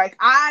do. Like,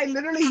 I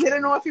literally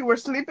didn't know if you were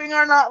sleeping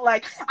or not.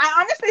 Like, I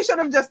honestly should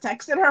have just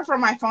texted her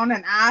from my phone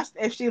and asked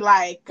if she,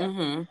 like,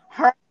 Mm-hmm.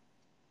 heard.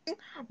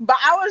 But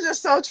I was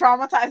just so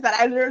traumatized that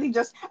I literally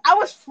just, I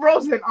was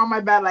frozen on my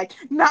bed, like,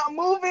 not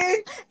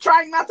moving,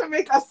 trying not to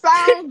make a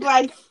sound.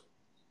 Like,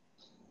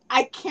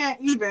 I can't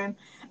even.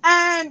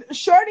 And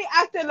Shorty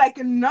acted like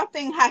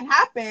nothing had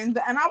happened.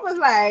 And I was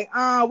like,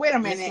 wait a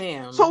Yes, minute.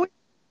 So ma'am. we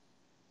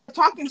were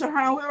talking to her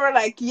and we were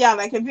like, yeah,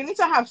 like, if you need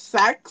to have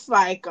sex,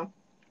 like,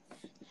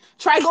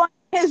 try going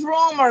to his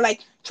room or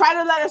like try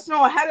to let us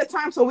know ahead of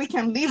time so we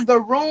can leave the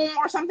room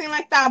or something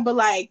like that. But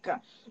like,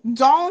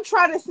 don't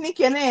try to sneak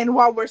it in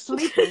while we're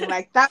sleeping.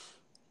 Like that.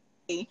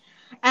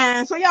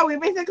 And so yeah, we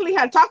basically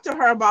had talked to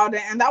her about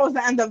it, and that was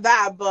the end of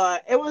that.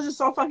 But it was just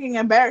so fucking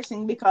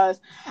embarrassing because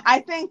I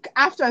think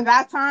after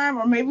that time,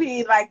 or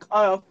maybe like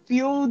a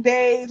few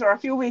days or a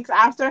few weeks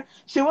after,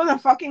 she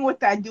wasn't fucking with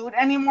that dude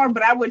anymore.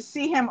 But I would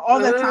see him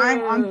all the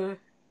time on Ugh.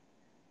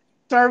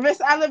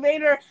 service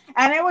elevator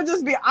and it would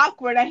just be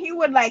awkward and he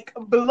would like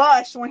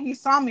blush when he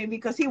saw me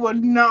because he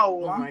would Oh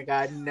know. my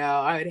God, no.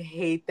 I would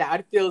hate that.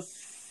 I'd feel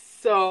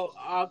so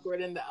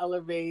awkward in the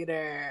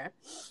elevator.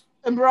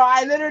 Bro,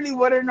 I literally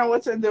wouldn't know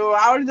what to do.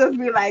 I would just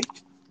be like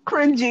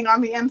cringing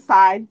on the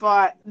inside,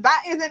 but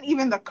that isn't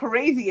even the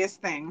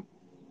craziest thing.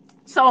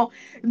 So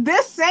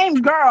this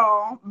same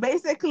girl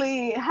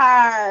basically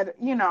had,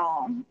 you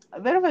know, a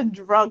bit of a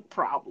drug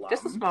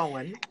Just a problem. small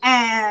one.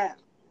 And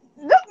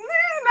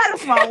not a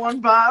small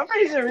one, but a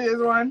pretty serious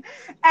one.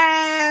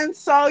 And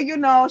so, you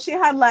know, she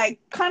had like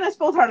kind of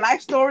spilled her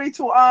life story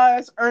to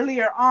us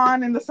earlier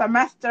on in the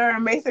semester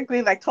and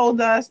basically like told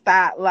us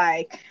that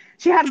like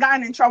she had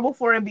gotten in trouble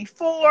for it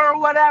before,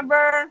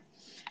 whatever,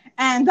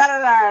 and da da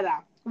da da,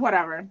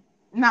 whatever.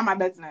 Not my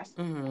business.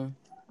 Mm-hmm.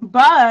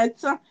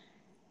 But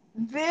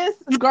this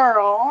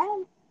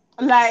girl,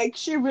 like,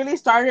 she really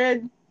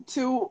started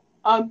to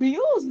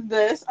abuse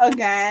this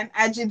again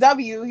at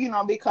GW, you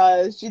know,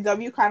 because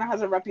GW kind of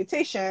has a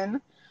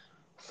reputation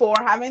for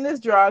having this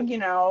drug, you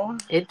know,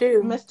 It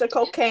do. Mr.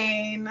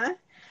 Cocaine.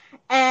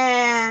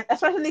 And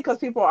especially because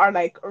people are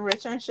like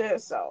rich and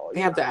shit, so, They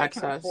you have know, the they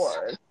can access.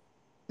 afford.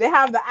 They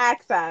have the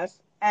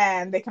access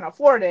and they can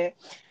afford it.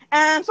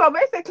 And so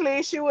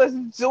basically, she was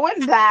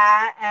doing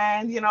that,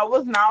 and you know, it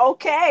was not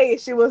okay.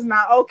 She was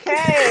not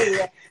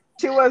okay.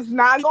 She was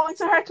not going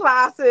to her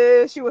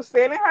classes. She was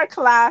failing her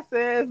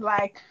classes.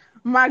 Like,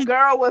 my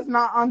girl was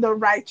not on the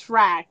right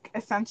track,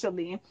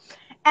 essentially.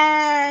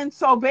 And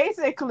so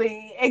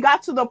basically, it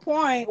got to the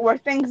point where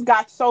things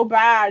got so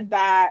bad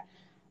that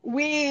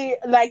we,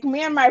 like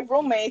me and my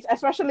roommates,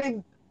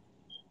 especially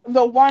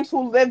the ones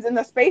who lived in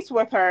the space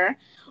with her,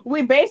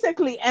 we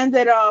basically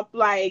ended up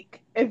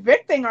like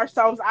evicting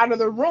ourselves out of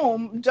the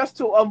room just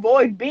to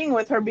avoid being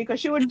with her because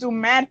she would do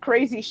mad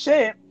crazy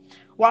shit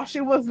while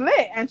she was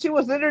lit and she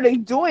was literally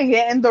doing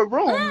it in the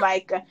room.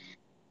 Like,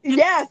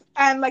 yes,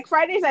 and like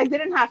Fridays I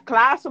didn't have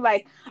class, so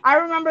like I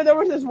remember there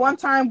was this one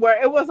time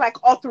where it was like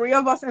all three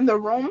of us in the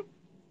room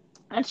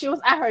and she was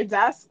at her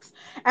desks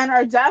and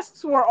our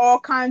desks were all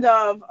kind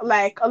of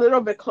like a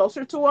little bit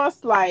closer to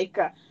us, like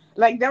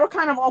they were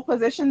kind of all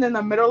positioned in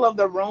the middle of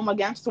the room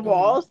against the Mm-hmm.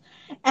 walls.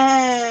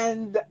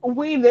 And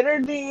we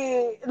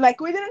literally, like,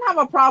 we didn't have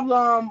a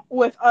problem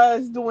with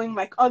us doing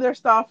like other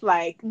stuff,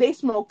 like they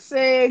smoked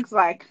cigs,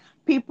 like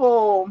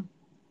people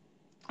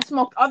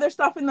smoked other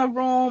stuff in the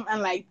room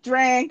and like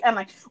drank, and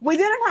like we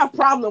didn't have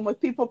problem with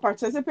people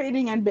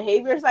participating in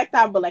behaviors like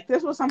that, but like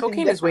this was something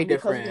Cocaine is way different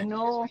because we different.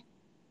 knew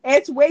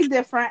it's way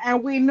different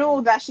and we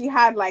knew that she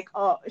had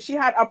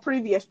a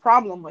previous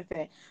problem with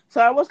it.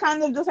 So it was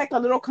kind of just like a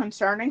little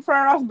concerning for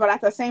us, but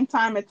at the same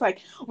time it's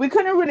like we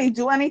couldn't really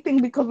do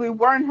anything because we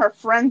weren't her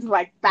friends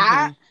like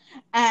Mm-hmm. that.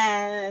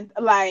 And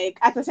like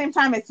at the same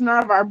time it's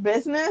none of our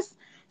business.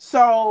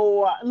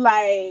 So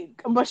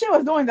like, but she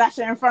was doing that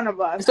shit in front of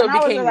us So and it I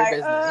was became just your like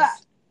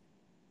business.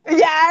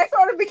 Yeah, it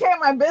sort of became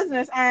my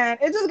business, and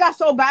it just got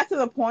so bad to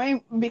the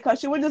point because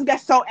she would just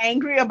get so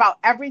angry about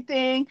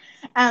everything,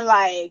 and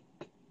like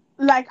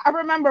I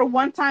remember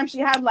one time she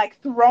had like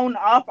thrown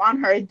up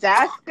on her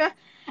desk,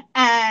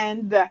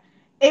 and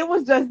it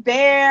was just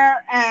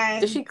there,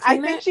 Did and she I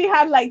clean think it? she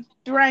had like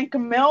drank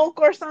milk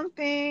or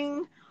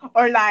something,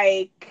 or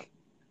like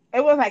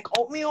it was like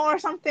oatmeal or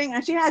something,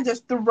 and she had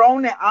just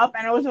thrown it up,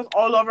 and it was just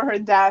all over her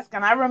desk.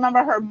 And I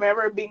remember her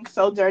mirror being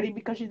so dirty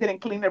because she didn't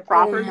clean it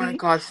Oh my properly,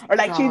 God, or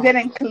like she stop.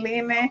 didn't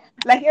clean it.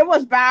 Like it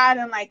was bad,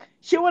 and like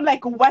she would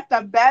like wet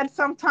the bed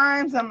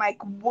sometimes, and like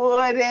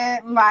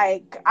wouldn't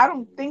like I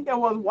don't think it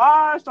was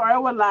washed, or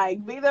it would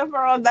like be there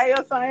for a day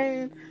or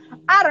something.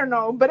 I don't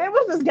know, but it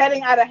was just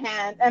getting out of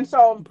hand, and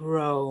so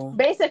Bro.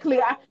 basically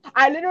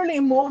I literally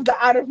moved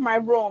out of my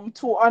room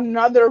to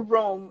another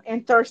room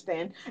in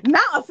Thurston.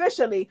 Not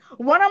officially.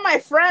 One of my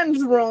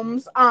friends'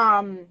 rooms,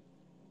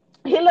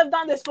 he lived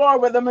on this floor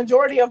where the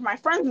majority of my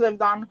friends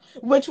lived on,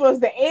 which was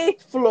the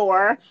eighth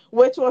floor,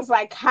 which was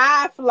like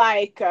half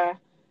like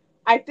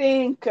I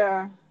think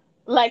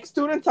like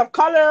students of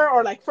color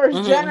or like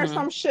first gen or Mm-hmm.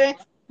 some shit.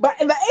 But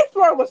the eighth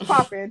floor was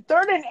popping.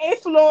 Third and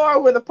eighth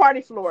floor were the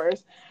party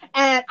floors.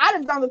 And I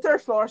lived on the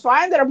third floor, so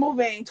I ended up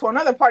moving to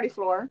another party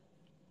floor.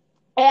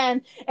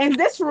 And in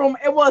this room,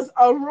 it was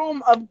a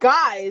room of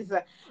guys,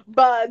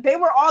 but they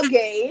were all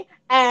gay.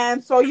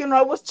 And so, you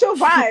know, it was chill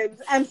vibes.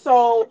 And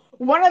so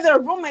one of their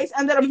roommates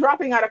ended up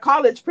dropping out of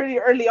college pretty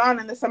early on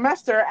in the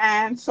semester.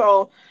 And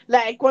so,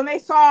 like, when they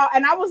saw,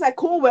 and I was like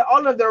cool with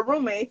all of their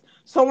roommates.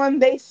 So when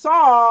they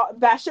saw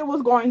that shit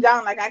was going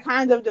down, like, I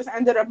kind of just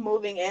ended up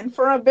moving in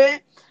for a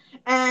bit.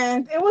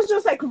 And it was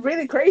just like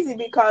really crazy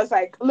because,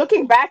 like,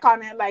 looking back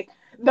on it, like,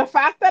 the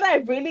fact that I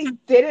really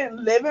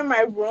didn't live in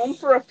my room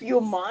for a few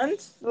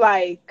months,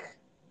 like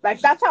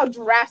that's how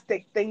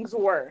drastic things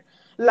were.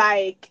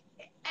 Like,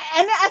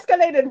 and it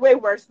escalated way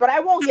worse, but I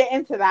won't get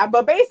into that.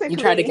 But You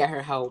tried to basically, get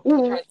her help.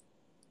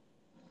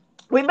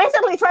 we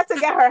basically tried to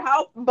get her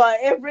help, but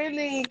it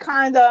really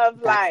kind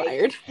of like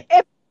Backfired.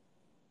 it.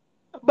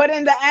 But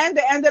in the end,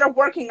 it ended up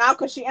working out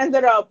because she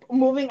ended up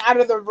moving out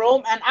of the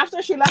room. And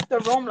after she left the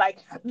room, like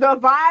the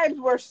vibes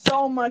were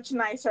so much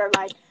nicer.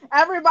 Like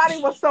everybody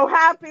was so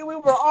happy. We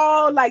were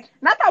all like,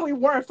 not that we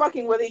weren't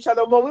fucking with each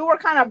other, but we were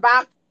kind of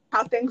back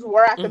how things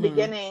were at the Mm-hmm.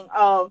 beginning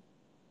of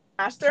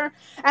semester.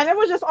 And it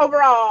was just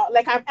overall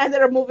like I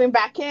ended up moving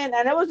back in,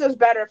 and it was just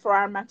better for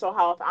our mental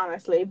health,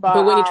 honestly. But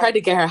But when you tried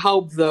to get her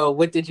help, though,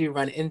 what did you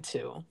run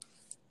into?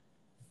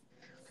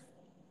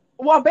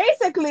 well,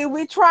 basically,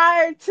 we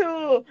tried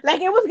to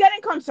like it was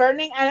getting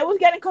concerning, and it was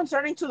getting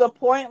concerning to the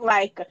point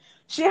like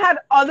she had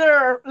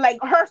other like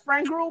her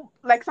friend group,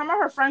 like some of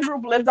her friend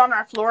group lived on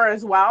our floor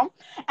as well,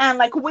 and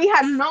like we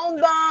had known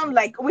them,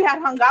 like we had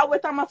hung out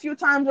with them a few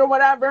times or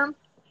whatever.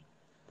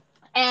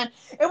 And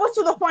it was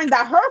to the point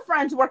that her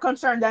friends were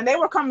concerned and they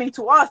were coming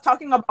to us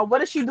talking about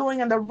what is she doing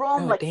in the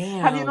room? Oh, Like,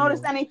 have you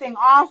noticed damn. anything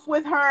off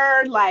with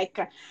her? Like,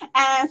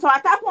 and so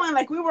at that point,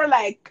 like, we were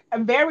like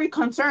very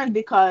concerned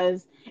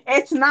because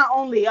it's not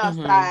only us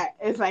Mm-hmm. that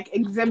is like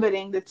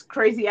exhibiting this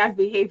crazy ass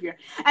behavior.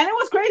 And it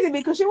was crazy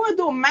because she would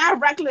do mad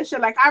reckless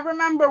shit. Like, I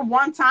remember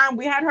one time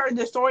we had heard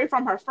the story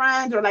from her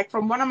friends or like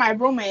from one of my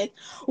roommates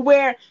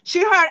where she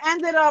had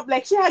ended up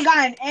like she had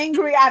gotten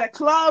angry at a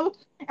club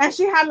and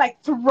she had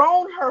like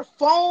thrown her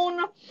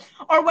phone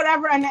or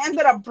whatever and it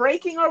ended up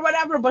breaking or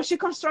whatever, but she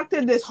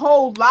constructed this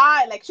whole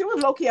lie. Like she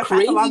was low-key a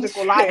Crazy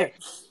pathological liar. shit.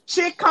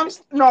 She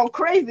comes no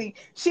crazy.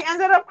 She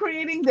ended up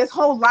creating this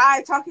whole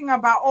lie talking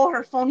about oh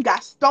her phone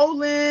got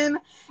stolen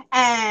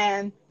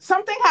and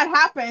something had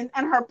happened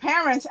and her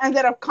parents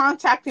ended up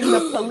contacting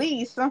the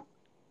police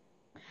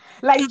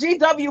like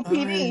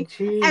GWPD.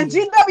 And OMG.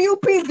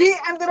 GWPD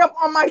ended up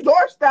on my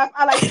doorstep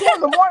at like 2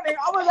 in the morning.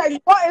 I was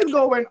like, what is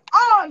going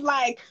on?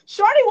 Like,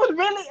 Shorty was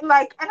really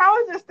like, and I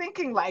was just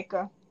thinking, like,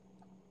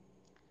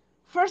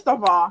 first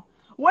of all,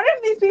 what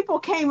if these people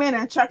came in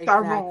and checked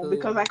our room?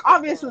 Because, Exactly. like,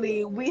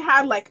 obviously we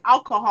had like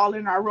alcohol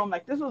in our room.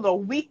 Like, this was a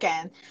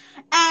weekend.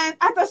 And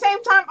at the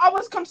same time, I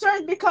was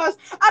concerned because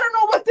I don't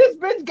know what this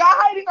bitch got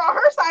hiding on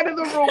her side of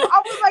the room.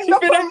 I was like, She the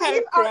finna police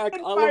have are crack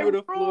in all my over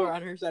the room. floor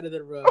on her side of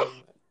the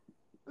room.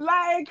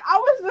 Like I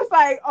was just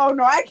like, oh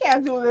no, I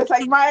can't do this.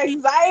 Like my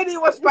anxiety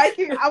was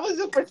spiking. I was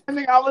just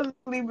pretending I was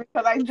asleep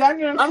because I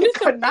I'm genuinely just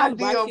could not confused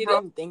why deal, she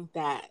bro. didn't think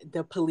that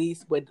the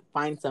police would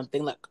find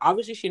something. Like,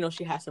 obviously, she knows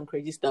she has some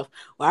crazy stuff.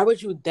 Why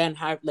would you then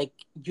have, like,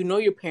 you know,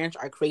 your parents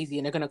are crazy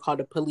and they're going to call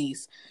the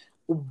police?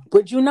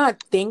 Would you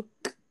not think,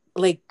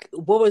 like,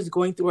 what was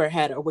going through her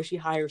head? Or was she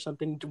high or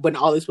something when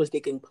all this was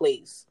taking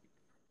place?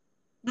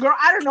 Girl,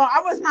 I don't know.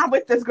 I was not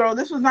with this girl.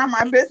 This was not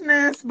my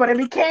business, but it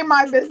became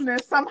my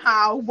business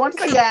somehow once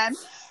again.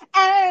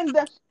 And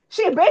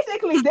she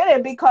basically did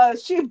it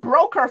because she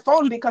broke her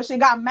phone because she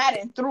got mad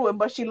and threw it,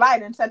 but she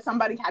lied and said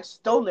somebody had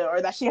stolen it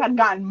or that she had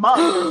gotten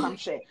mugged or some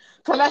shit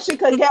so that she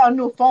could get a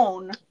new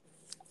phone.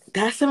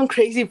 That's some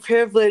crazy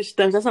privilege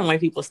stuff. That's some white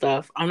people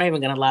stuff. I'm not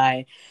even going to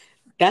lie.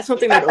 That's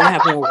something that only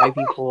happens with white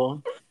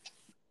people.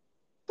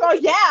 So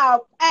yeah,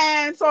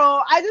 and so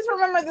I just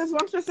remember this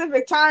one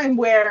specific time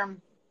where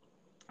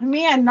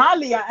me and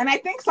Nalia, and I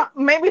think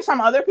maybe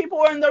some other people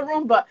were in the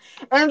room, but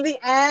in the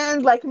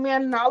end, like me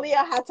and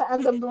Nalia had to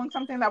end up doing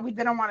something that we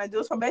didn't want to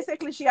do. So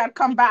basically, she had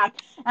come back,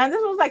 and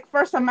this was like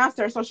first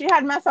semester, so she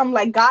had met some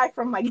like guy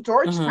from like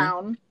Mm-hmm.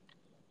 Georgetown,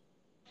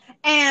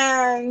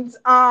 and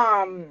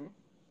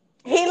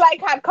he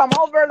like had come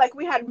over, like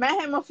we had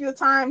met him a few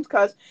times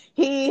because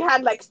he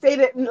had like stayed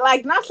in,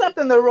 like not slept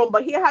in the room,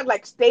 but he had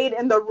like stayed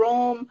in the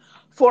room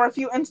for a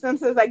few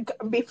instances, like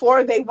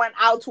before they went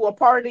out to a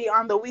party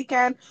on the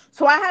weekend.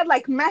 So I had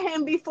like met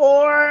him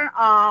before,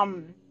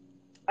 and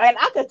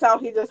I could tell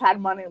he just had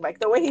money, like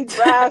the way he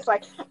dressed,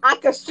 like I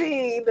could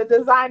see the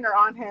designer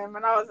on him,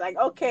 and I was like,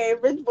 okay,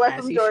 rich boy As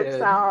from he should.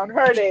 Georgetown,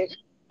 heard it.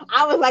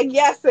 I was like,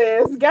 yes,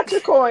 sis, get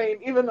your coin,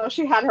 even though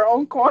she had her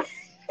own coin.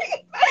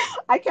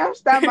 I can't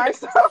stand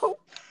myself.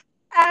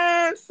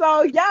 And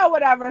so yeah,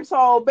 whatever.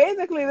 So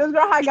basically, this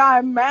girl had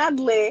gotten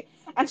madly,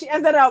 and she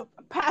ended up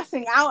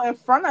passing out in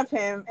front of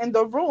him in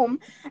the room,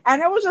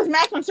 and it was just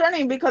mad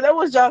concerning because it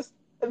was just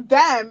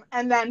them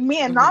and then me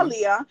and Mm-hmm.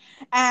 Nalia,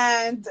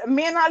 and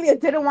me and Nalia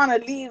didn't want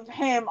to leave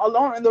him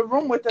alone in the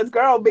room with this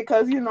girl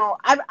because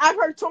I've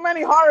heard too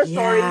many horror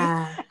stories,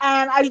 Yeah.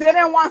 and I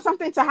didn't want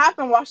something to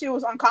happen while she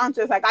was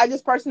unconscious. Like I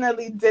just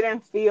personally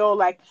didn't feel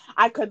like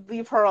I could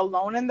leave her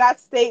alone in that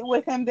state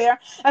with him there,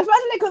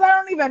 especially because I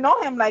don't even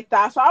know him like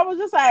that. So I was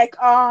just like,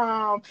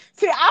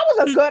 see, I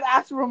was a good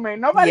ass roommate.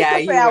 Nobody Yeah,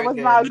 could say you I were was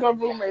not a good.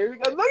 good roommate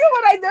because look at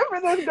what I did for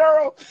this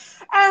girl.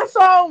 And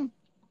so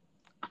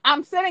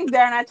I'm sitting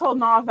there, and I told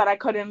Nas that I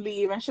couldn't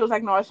leave, and she was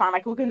like, "No, it's fine.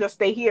 Like we can just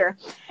stay here."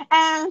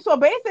 And so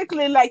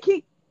basically, like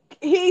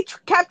he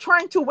kept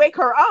trying to wake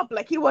her up,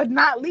 like he would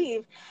not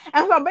leave.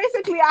 And so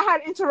basically, I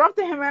had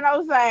interrupted him, and I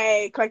was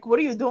like, "What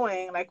are you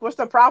doing? Like, what's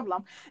the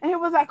problem?" And he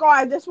was like, "Oh,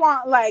 I just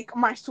want like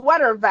my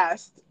sweater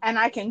vest, and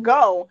I can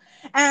go."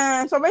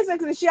 And so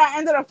basically, I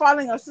ended up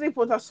falling asleep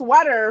with a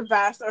sweater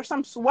vest or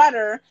some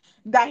sweater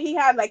that he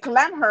had like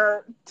lent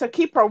her to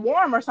keep her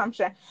warm or some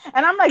shit.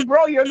 And I'm like,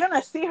 bro, you're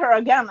gonna see her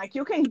again. Like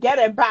you can get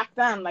it back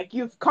then. Like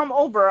you've come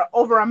over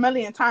a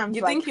million times.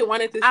 You Like think he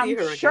wanted to see I'm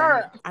her again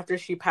sure. after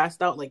she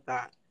passed out like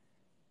that?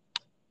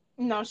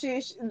 No,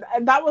 she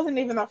that wasn't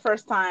even the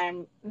first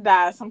time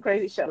that some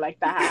crazy shit like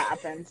that had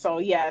happened. So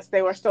yes,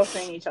 they were still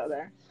seeing each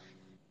other,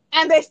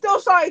 and they still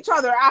saw each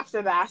other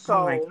after that.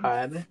 Oh my So,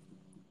 god.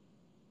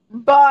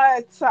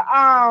 but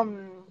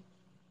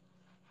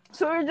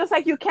so we were just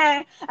like, you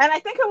can't. And I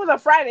think it was a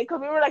Friday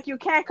because we were like, you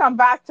can't come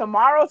back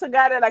tomorrow to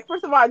get it. Like,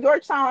 first of all,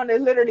 Georgetown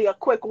is literally a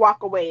quick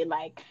walk away.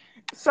 Like,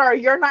 sir,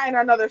 you're not in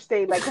another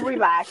state. Like,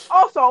 relax.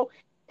 Also,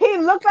 he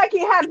looked like he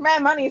had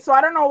mad money, so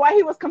I don't know why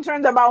he was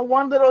concerned about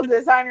one little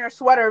designer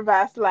sweater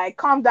vest. Like,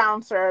 calm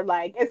down, sir.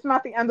 Like, it's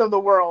not the end of the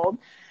world.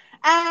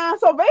 And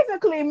so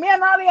basically, me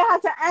and Nadia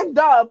had to end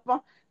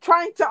up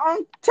trying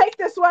to take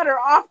the sweater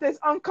off this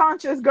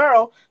unconscious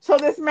girl so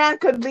this man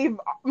could leave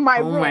my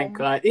Oh my room.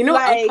 god. You know,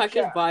 Like,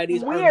 unconscious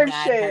bodies are weird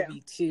mad shit.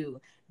 heavy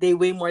too. They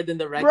weigh more than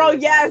the Bro, regular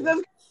yes,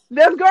 body.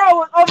 this girl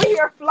was over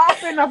here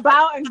flopping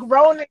about and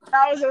groaning.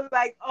 I was just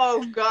like,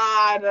 oh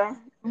God.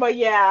 But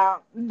yeah,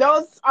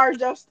 those are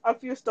just a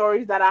few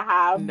stories that I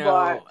have,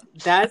 but No,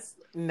 that's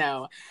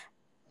no.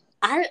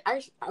 I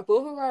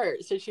both of our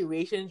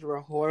situations were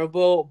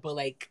horrible, but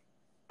like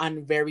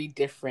on very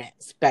different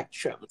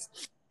spectrums.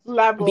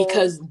 levels.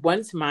 Because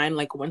once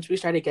we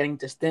started getting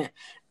distant,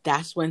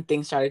 that's when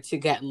things started to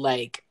get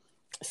like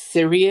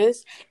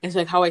serious. And so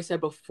like how I said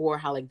before,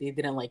 how like they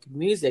didn't like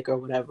music or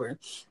whatever.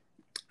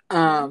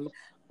 Mm-hmm. Um,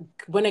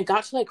 when it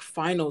got to like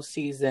final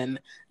season,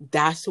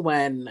 that's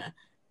when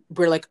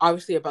we're like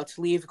obviously about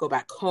to leave, go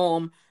back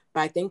home.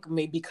 But I think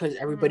maybe because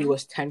everybody Mm-hmm.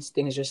 was tense,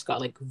 things just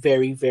got like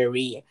very,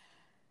 very,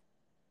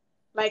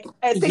 Like,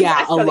 things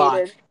yeah, a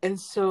lot. escalated. And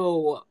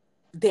so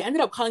they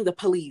ended up calling the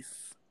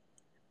police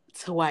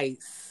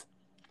twice.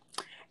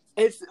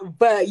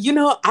 But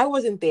I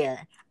wasn't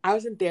there. I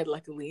wasn't there,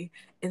 luckily.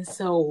 And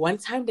so one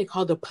time they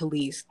called the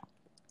police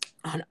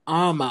on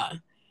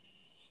Alma.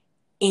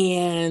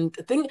 And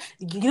the thing,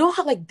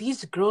 how like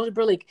these girls,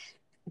 bro, like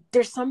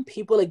there's some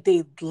people like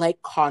they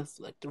like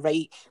conflict,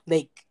 right?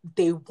 Like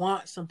they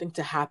want something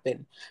to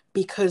happen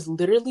because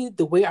literally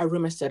the way our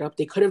room is set up,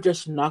 they could have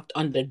just knocked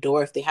on the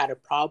door if they had a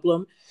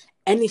problem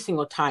any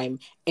single time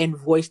and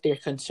voiced their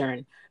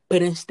concern.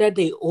 But instead,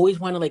 they always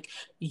want to like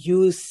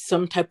use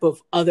some type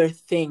of other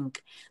thing.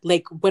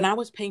 Like when I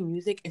was playing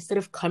music, instead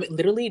of coming,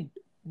 literally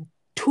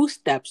two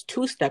steps,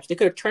 they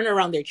could have turned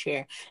around their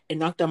chair and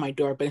knocked on my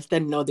door. But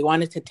instead, no, they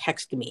wanted to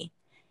text me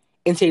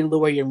and say,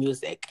 lower your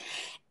music.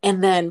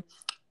 And then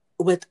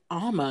with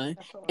Alma,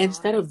 That's so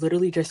instead annoying. of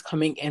literally just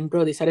coming in,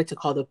 bro, they decided to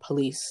call the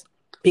police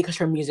because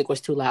her music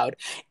was too loud.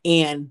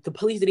 And the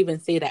police didn't even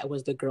say that it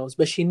was the girls,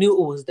 but she knew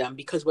it was them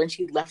because when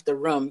she left the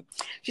room,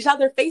 she saw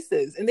their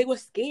faces and they were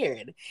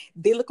scared.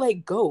 They looked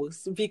like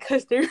ghosts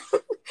because they're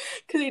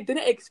because they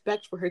didn't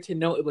expect for her to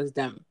know it was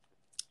them.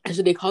 And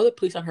so they called the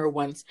police on her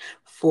once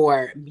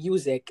for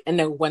music and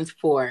then once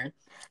for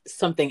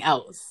something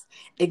else.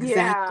 Yeah.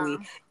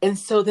 Exactly. And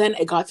so then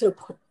it got to the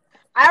point.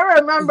 I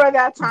remember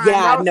that time.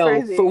 Yeah, That was no.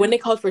 For crazy. when they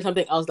called for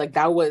something else, like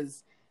that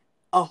was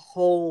a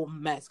whole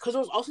mess because it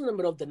was also in the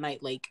middle of the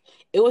night. Like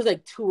it was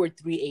like 2 or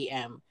 3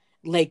 a.m.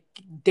 Like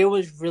there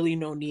was really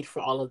no need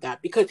for all of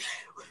that because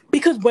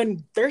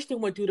when Thurston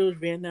would do those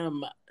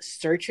random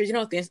searches, you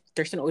know,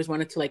 Thurston always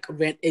wanted to like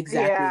rent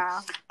exactly.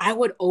 Yeah. I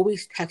would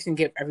always text and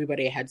give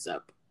everybody a heads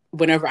up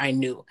whenever I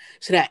knew,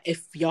 so that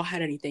if y'all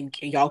had anything,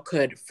 y'all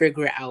could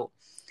figure it out.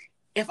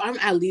 If I'm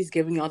at least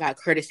giving y'all that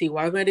courtesy,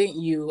 why wouldn't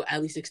you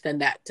at least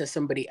extend that to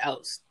somebody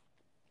else?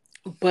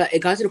 But it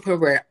got to the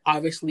point where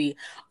obviously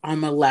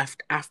Alma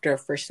left after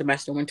first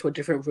semester, went to a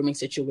different rooming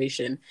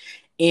situation.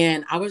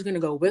 And I was going to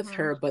go with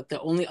her, but the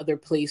only other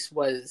place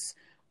was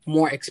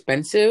more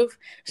expensive.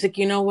 It's like,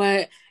 you know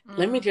what?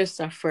 Let me just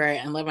suffer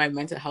and let my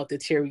mental health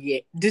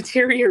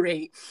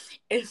deteriorate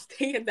and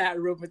stay in that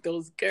room with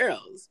those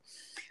girls.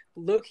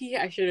 Low-key,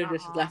 I should have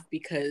just left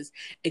because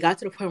it got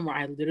to the point where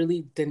I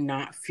literally did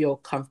not feel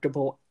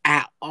comfortable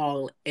at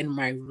all in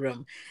my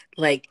room.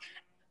 Like,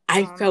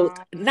 I felt,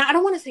 now I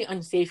don't want to say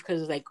unsafe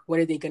because like, what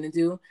are they going to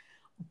do?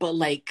 But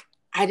like,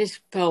 I just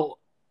felt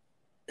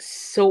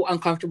so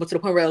uncomfortable to the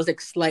point where I was like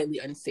slightly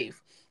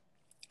unsafe.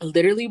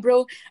 Literally,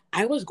 bro,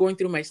 I was going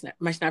through my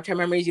Snapchat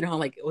memories, you know how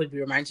like it would be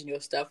reminding you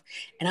of stuff.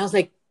 And I was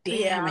like,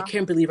 damn, I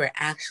can't believe I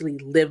actually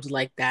lived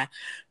like that.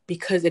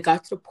 Because it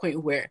got to the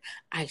point where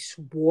I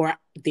swore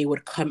they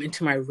would come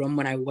into my room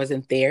when I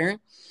wasn't there.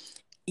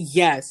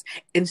 Yes.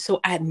 And so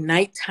at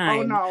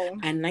nighttime,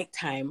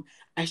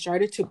 I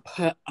started to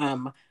put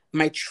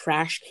my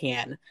trash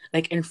can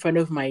like in front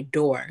of my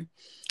door.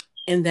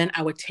 And then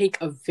I would take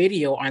a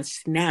video on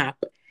Snap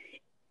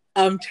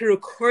to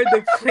record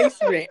the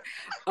placement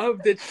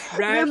of the trash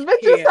can.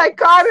 This bitch is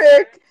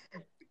psychotic.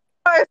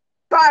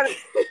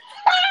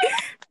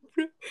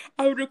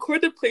 I would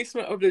record the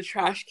placement of the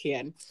trash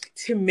can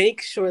to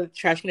make sure the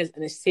trash can is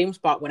in the same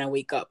spot when I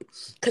wake up.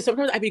 Because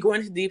sometimes I'd be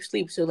going to deep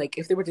sleep. So like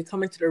if they were to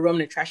come into the room,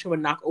 the trash can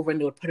would knock over and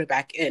they would put it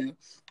back in.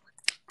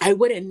 I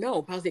wouldn't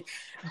know. But I was like,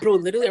 bro,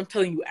 literally, I'm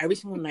telling you, every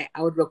single night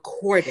I would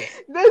record it.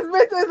 This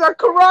bitch is a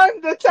crime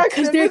detective.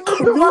 Because they're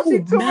cruel.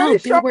 Mel,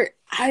 they were.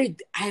 I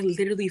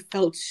literally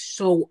felt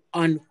so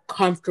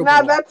uncomfortable.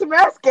 Now that's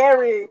mess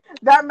scary.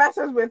 That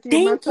messes with you.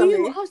 Thank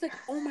you. I was like,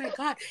 oh my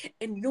God.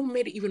 And you know what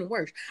made it even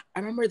worse? I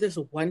remember this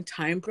one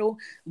time, bro,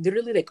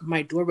 literally like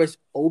my door was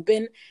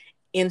open.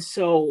 And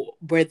so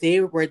where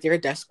their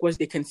desk was,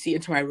 they can see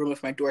into my room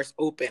if my door is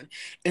open.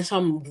 And so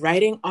I'm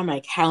writing on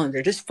my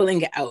calendar, just filling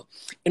it out.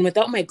 And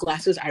without my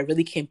glasses, I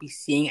really can't be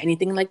seeing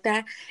anything like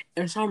that.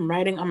 And so I'm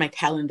writing on my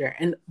calendar.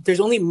 And there's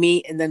only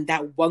me and then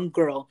that one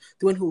girl,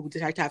 the one who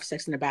decided to have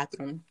sex in the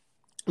bathroom.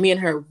 Me and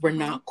her were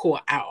not cool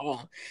at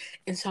all.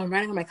 And so I'm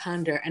writing on my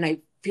calendar and I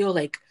feel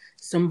like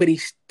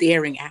somebody's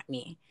staring at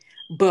me.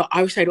 But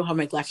obviously I don't have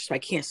my glasses, so I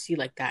can't see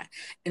like that.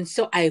 And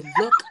so I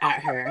look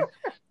at her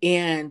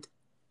and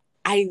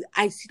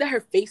I see that her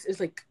face is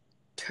like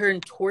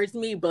turned towards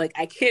me, but like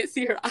I can't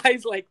see her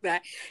eyes like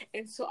that.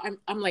 And so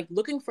I'm like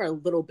looking for a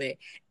little bit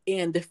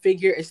and the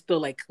figure is still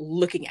like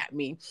looking at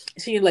me.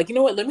 So you're like, you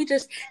know what? Let me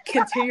just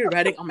continue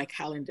writing on my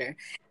calendar.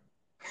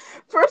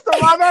 First of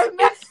all, that's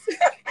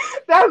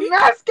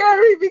not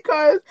scary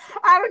because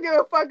I don't give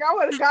a fuck. I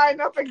would have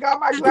gotten up and got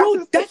my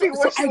glasses.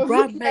 So I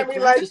grabbed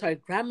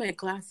my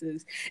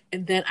glasses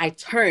and then I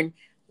turn.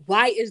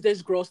 Why is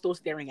this girl still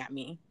staring at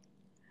me?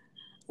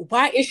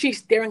 Why is she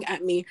staring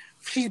at me?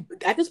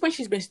 At this point,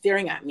 she's been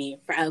staring at me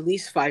for at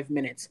least 5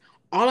 minutes.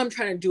 All I'm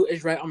trying to do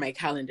is write on my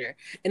calendar.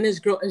 And this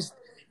girl she's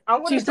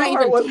not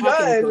even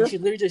talking, bro. She's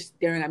literally just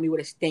staring at me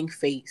with a stank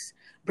face.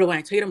 Bro, when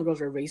I tell you them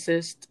girls are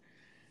racist,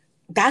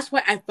 that's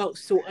why I felt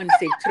so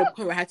unsafe to the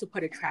point where I had to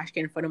put a trash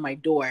can in front of my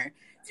door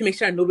to make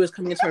sure nobody was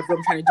coming into our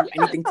room trying to do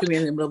anything to me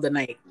in the middle of the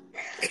night.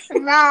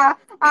 Nah,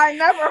 I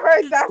never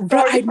heard that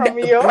story from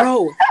you.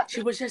 Bro,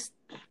 she was just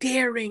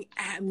staring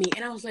at me.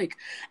 And I was like,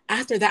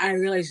 after that, I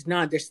realized,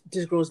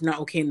 this girl's not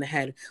okay in the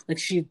head. Like,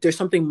 there's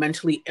something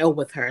mentally ill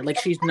with her. Like,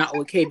 she's not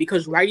okay.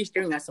 Because why are you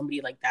staring at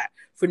somebody like that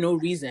for no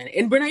reason?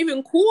 And we're not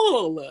even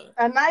cool.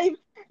 And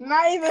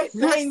not even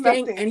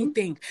saying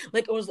anything.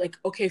 Like, it was like,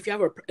 okay, is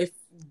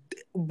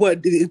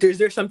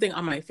there something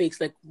on my face?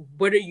 Like,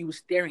 what are you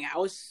staring at? I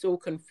was so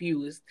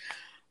confused.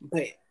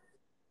 But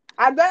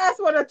that's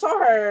what I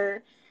told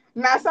her.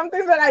 Now,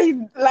 something that I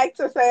like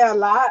to say a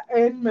lot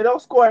in middle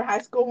school or high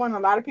school when a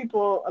lot of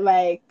people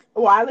like,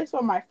 well, at least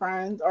with my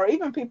friends or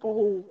even people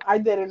who I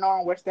didn't know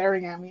and were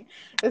staring at me,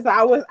 is that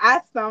I was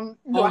asked them,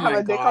 do I have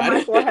a dick on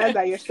my forehead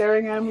that you're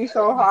staring at me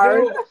so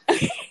hard?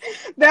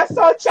 That's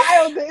so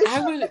childish.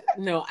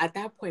 At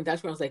that point,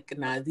 that's when I was like,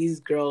 nah,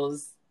 these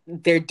girls,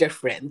 they're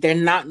different. They're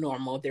not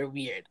normal. They're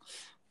weird.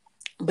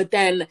 But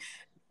then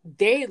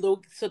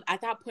so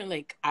at that point,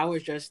 like, I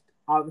was just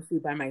obviously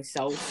by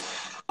myself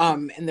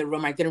in the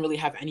room. I didn't really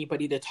have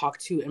anybody to talk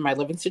to in my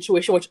living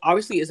situation, which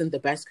obviously isn't the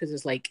best because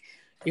it's like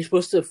you're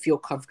supposed to feel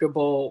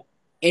comfortable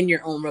in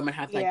your own room and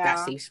have like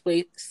that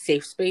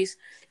safe space.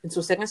 And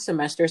so second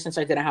semester, since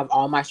I didn't have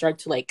Alma, I started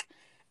to like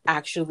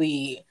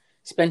actually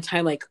spend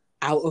time like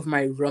out of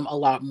my room a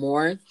lot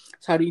more.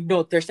 So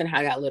Thurston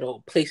had that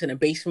little place in the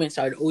basement,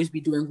 so I'd always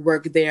be doing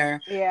work there.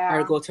 I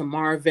would go to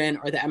Marvin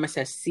or the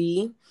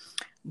MSSC.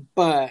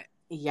 But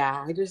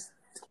Yeah, I just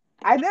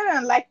I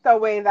didn't like the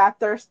way that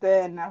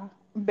Thurston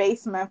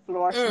basement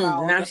floor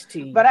smelled,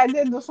 nasty. but I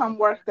did do some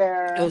work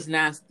It there. was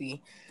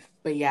nasty.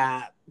 But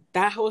yeah,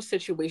 that whole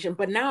situation.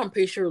 But now I'm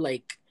pretty sure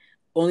like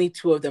only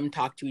two of them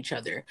talk to each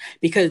other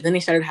because then they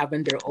started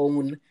having their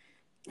own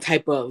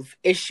type of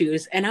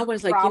issues. And I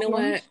was like, you know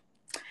what? Problems.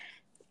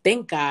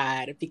 Thank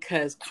God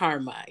because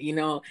karma,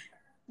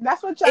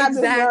 That's what y'all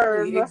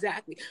Exactly, deserve.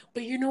 exactly.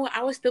 But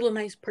I was still a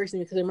nice person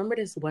because I remember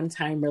this one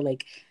time where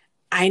like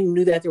I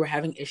knew that they were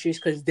having issues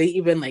because they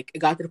even like it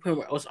got to the point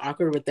where it was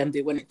awkward with them.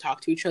 They wouldn't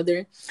talk to each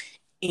other.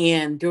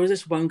 And there was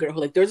this one girl who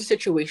like there was a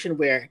situation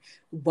where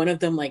one of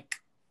them like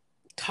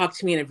talked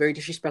to me in a very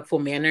disrespectful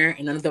manner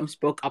and none of them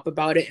spoke up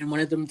about it. And one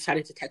of them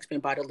decided to text me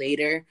about it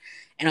later.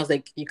 And I was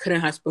like, you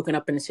couldn't have spoken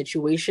up in a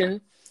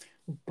situation.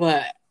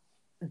 But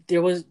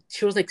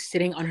she was like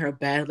sitting on her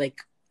bed, like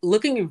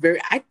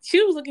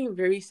she was looking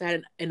very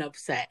sad and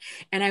upset.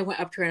 And I went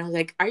up to her and I was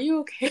like, are you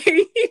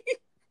okay?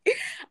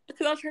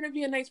 Because I was trying to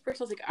be a nice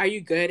person. I was like, are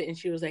you good? And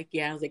she was like,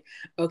 yeah. I was like,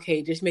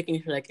 okay, just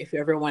making sure like if you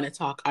ever want to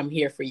talk, I'm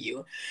here for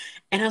you.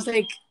 And I was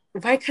like,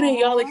 why couldn't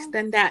y'all Aww.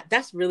 extend that?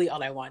 That's really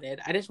all I wanted.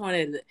 I just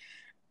wanted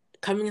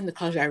coming into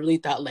college, I really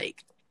thought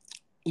like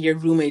your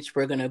roommates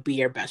were gonna be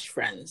your best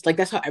friends. Like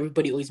that's how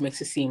everybody always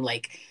makes it seem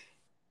like.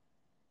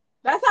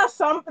 That's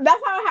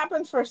how it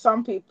happens for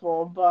some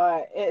people,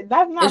 but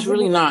that's not It's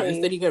really really the not. case,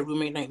 Instead, you get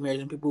roommate nightmares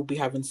and people will be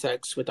having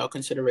sex without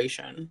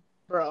consideration.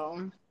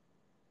 bro.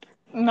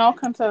 No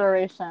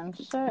consideration.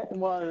 Shit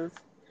was.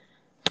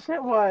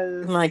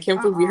 And I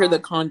can't believe you heard the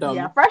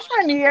Yeah, condom.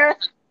 freshman year,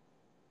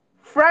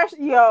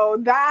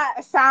 that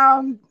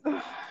sound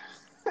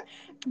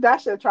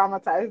that should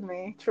traumatize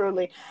me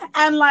truly.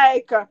 And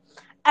like,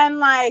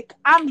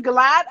 I'm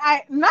glad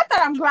I not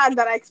that I'm glad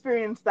that I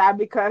experienced that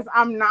because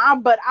I'm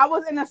not, but I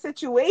was in a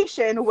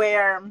situation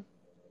where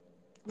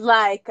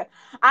like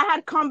I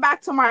had come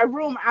back to my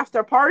room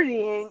after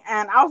partying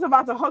and I was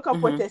about to hook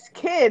up with Mm-hmm. this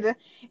kid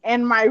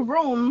in my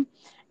room.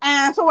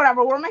 And so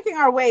whatever, we're making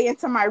our way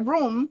into my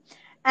room.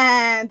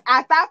 And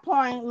at that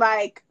point,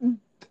 like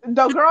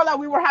the girl that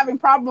we were having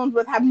problems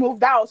with had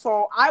moved out.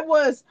 So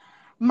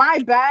my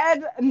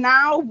bed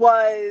now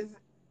was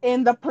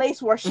in the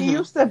place where she Mm-hmm.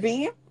 used to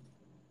be,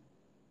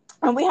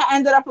 and we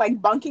ended up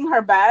like bunking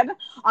her bed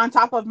on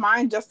top of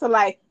mine just to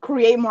like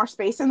create more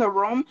space in the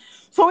room.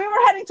 So we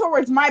were heading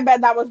towards my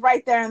bed that was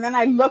right there, and then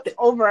I looked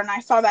over and I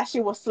saw that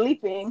she was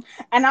sleeping,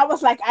 and I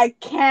was like, I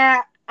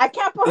can't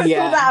put her through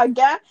Yeah. that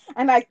again,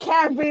 and I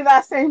can't be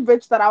that same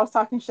bitch that I was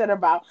talking shit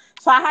about.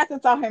 So I had to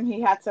tell him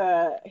he had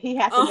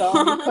to go,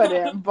 and he Oh.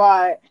 couldn't.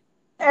 But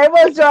it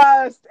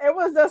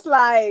was just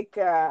like,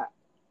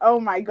 oh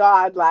my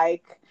god,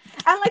 like,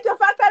 and like the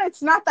fact that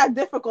it's not that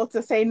difficult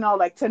to say no,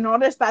 like to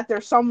notice that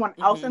there's someone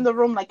else in Mm-hmm. the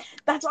room, like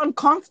that's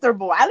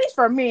uncomfortable. At least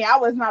for me, I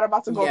was not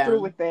about to go Yeah.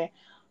 through with it.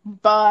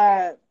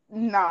 But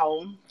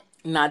no.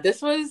 Nah,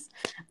 this was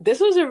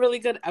a really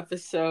good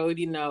episode.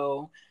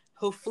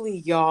 Hopefully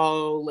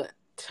y'all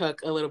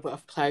took a little bit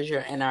of pleasure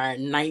in our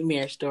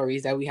nightmare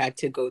stories that we had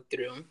to go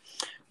through.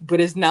 But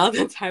it's now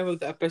the time of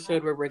the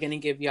episode where we're gonna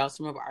give y'all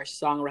some of our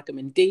song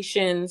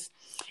recommendations.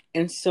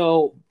 And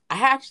so I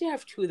actually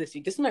have two this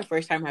week. This is my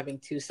first time having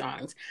two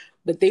songs,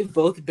 but they've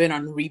both been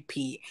on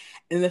repeat.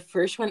 And the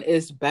first one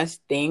is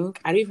Best Thing.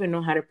 I don't even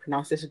know how to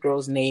pronounce this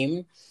girl's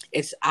name.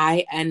 It's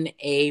Anaya,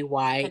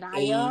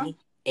 Inayah,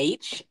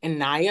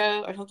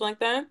 Inaya or something like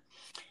that.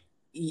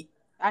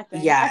 I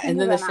Yeah, think and it's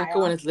then the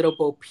second one Anaya. is Little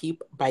Bo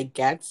Peep by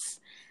Getz.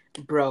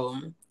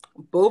 Bro,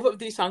 both of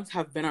these songs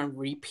have been on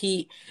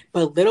repeat,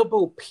 but Little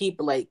Bo Peep,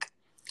 like,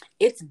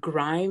 it's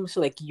grime, so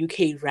like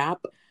UK rap,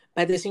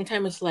 but at the same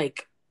time, it's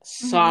like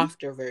Mm-hmm.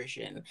 softer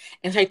version.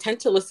 And so I tend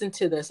to listen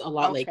to this a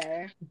lot, like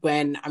Okay.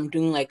 when I'm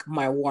doing like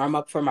my warm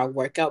up for my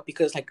workout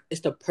because like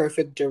it's the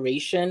perfect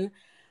duration.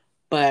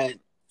 But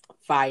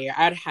fire,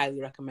 I'd highly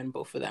recommend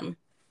both of them.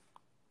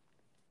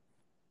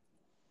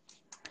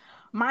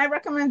 My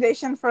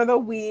recommendation for the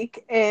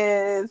week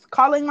is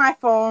Calling My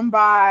Phone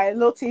by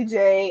Lil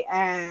TJ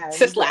and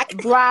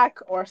Sislak. Black,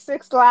 or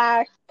Six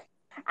Lack,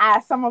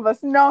 as some of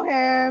us know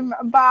him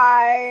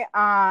by.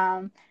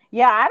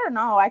 Yeah, I don't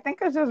know. I think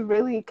it's just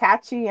really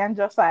catchy and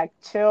just like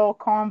chill,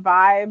 calm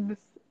vibes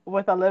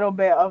with a little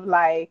bit of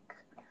like,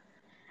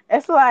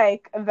 it's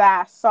like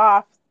that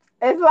soft,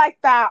 it's like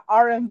that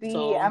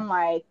R&B So, and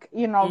like,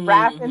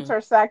 rap mm-hmm.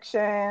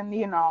 intersection,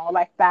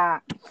 like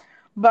that.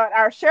 But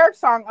our shared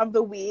song of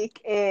the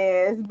week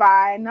is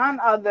by none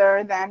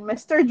other than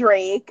Mr.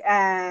 Drake,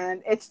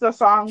 and it's the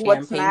song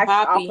 "What's Champagne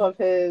Next" off Poppy. of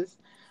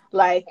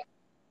like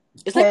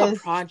It's like a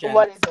his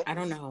what is project. it, I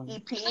don't his know.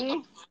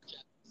 EP?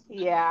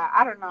 Yeah,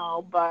 I don't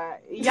know,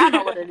 but y'all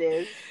know what it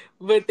is.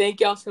 But thank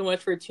y'all so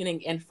much for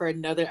tuning in for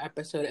another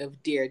episode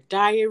of Dear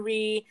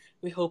Diary.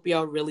 We hope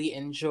y'all really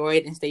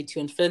enjoyed and stay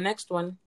tuned for the next one.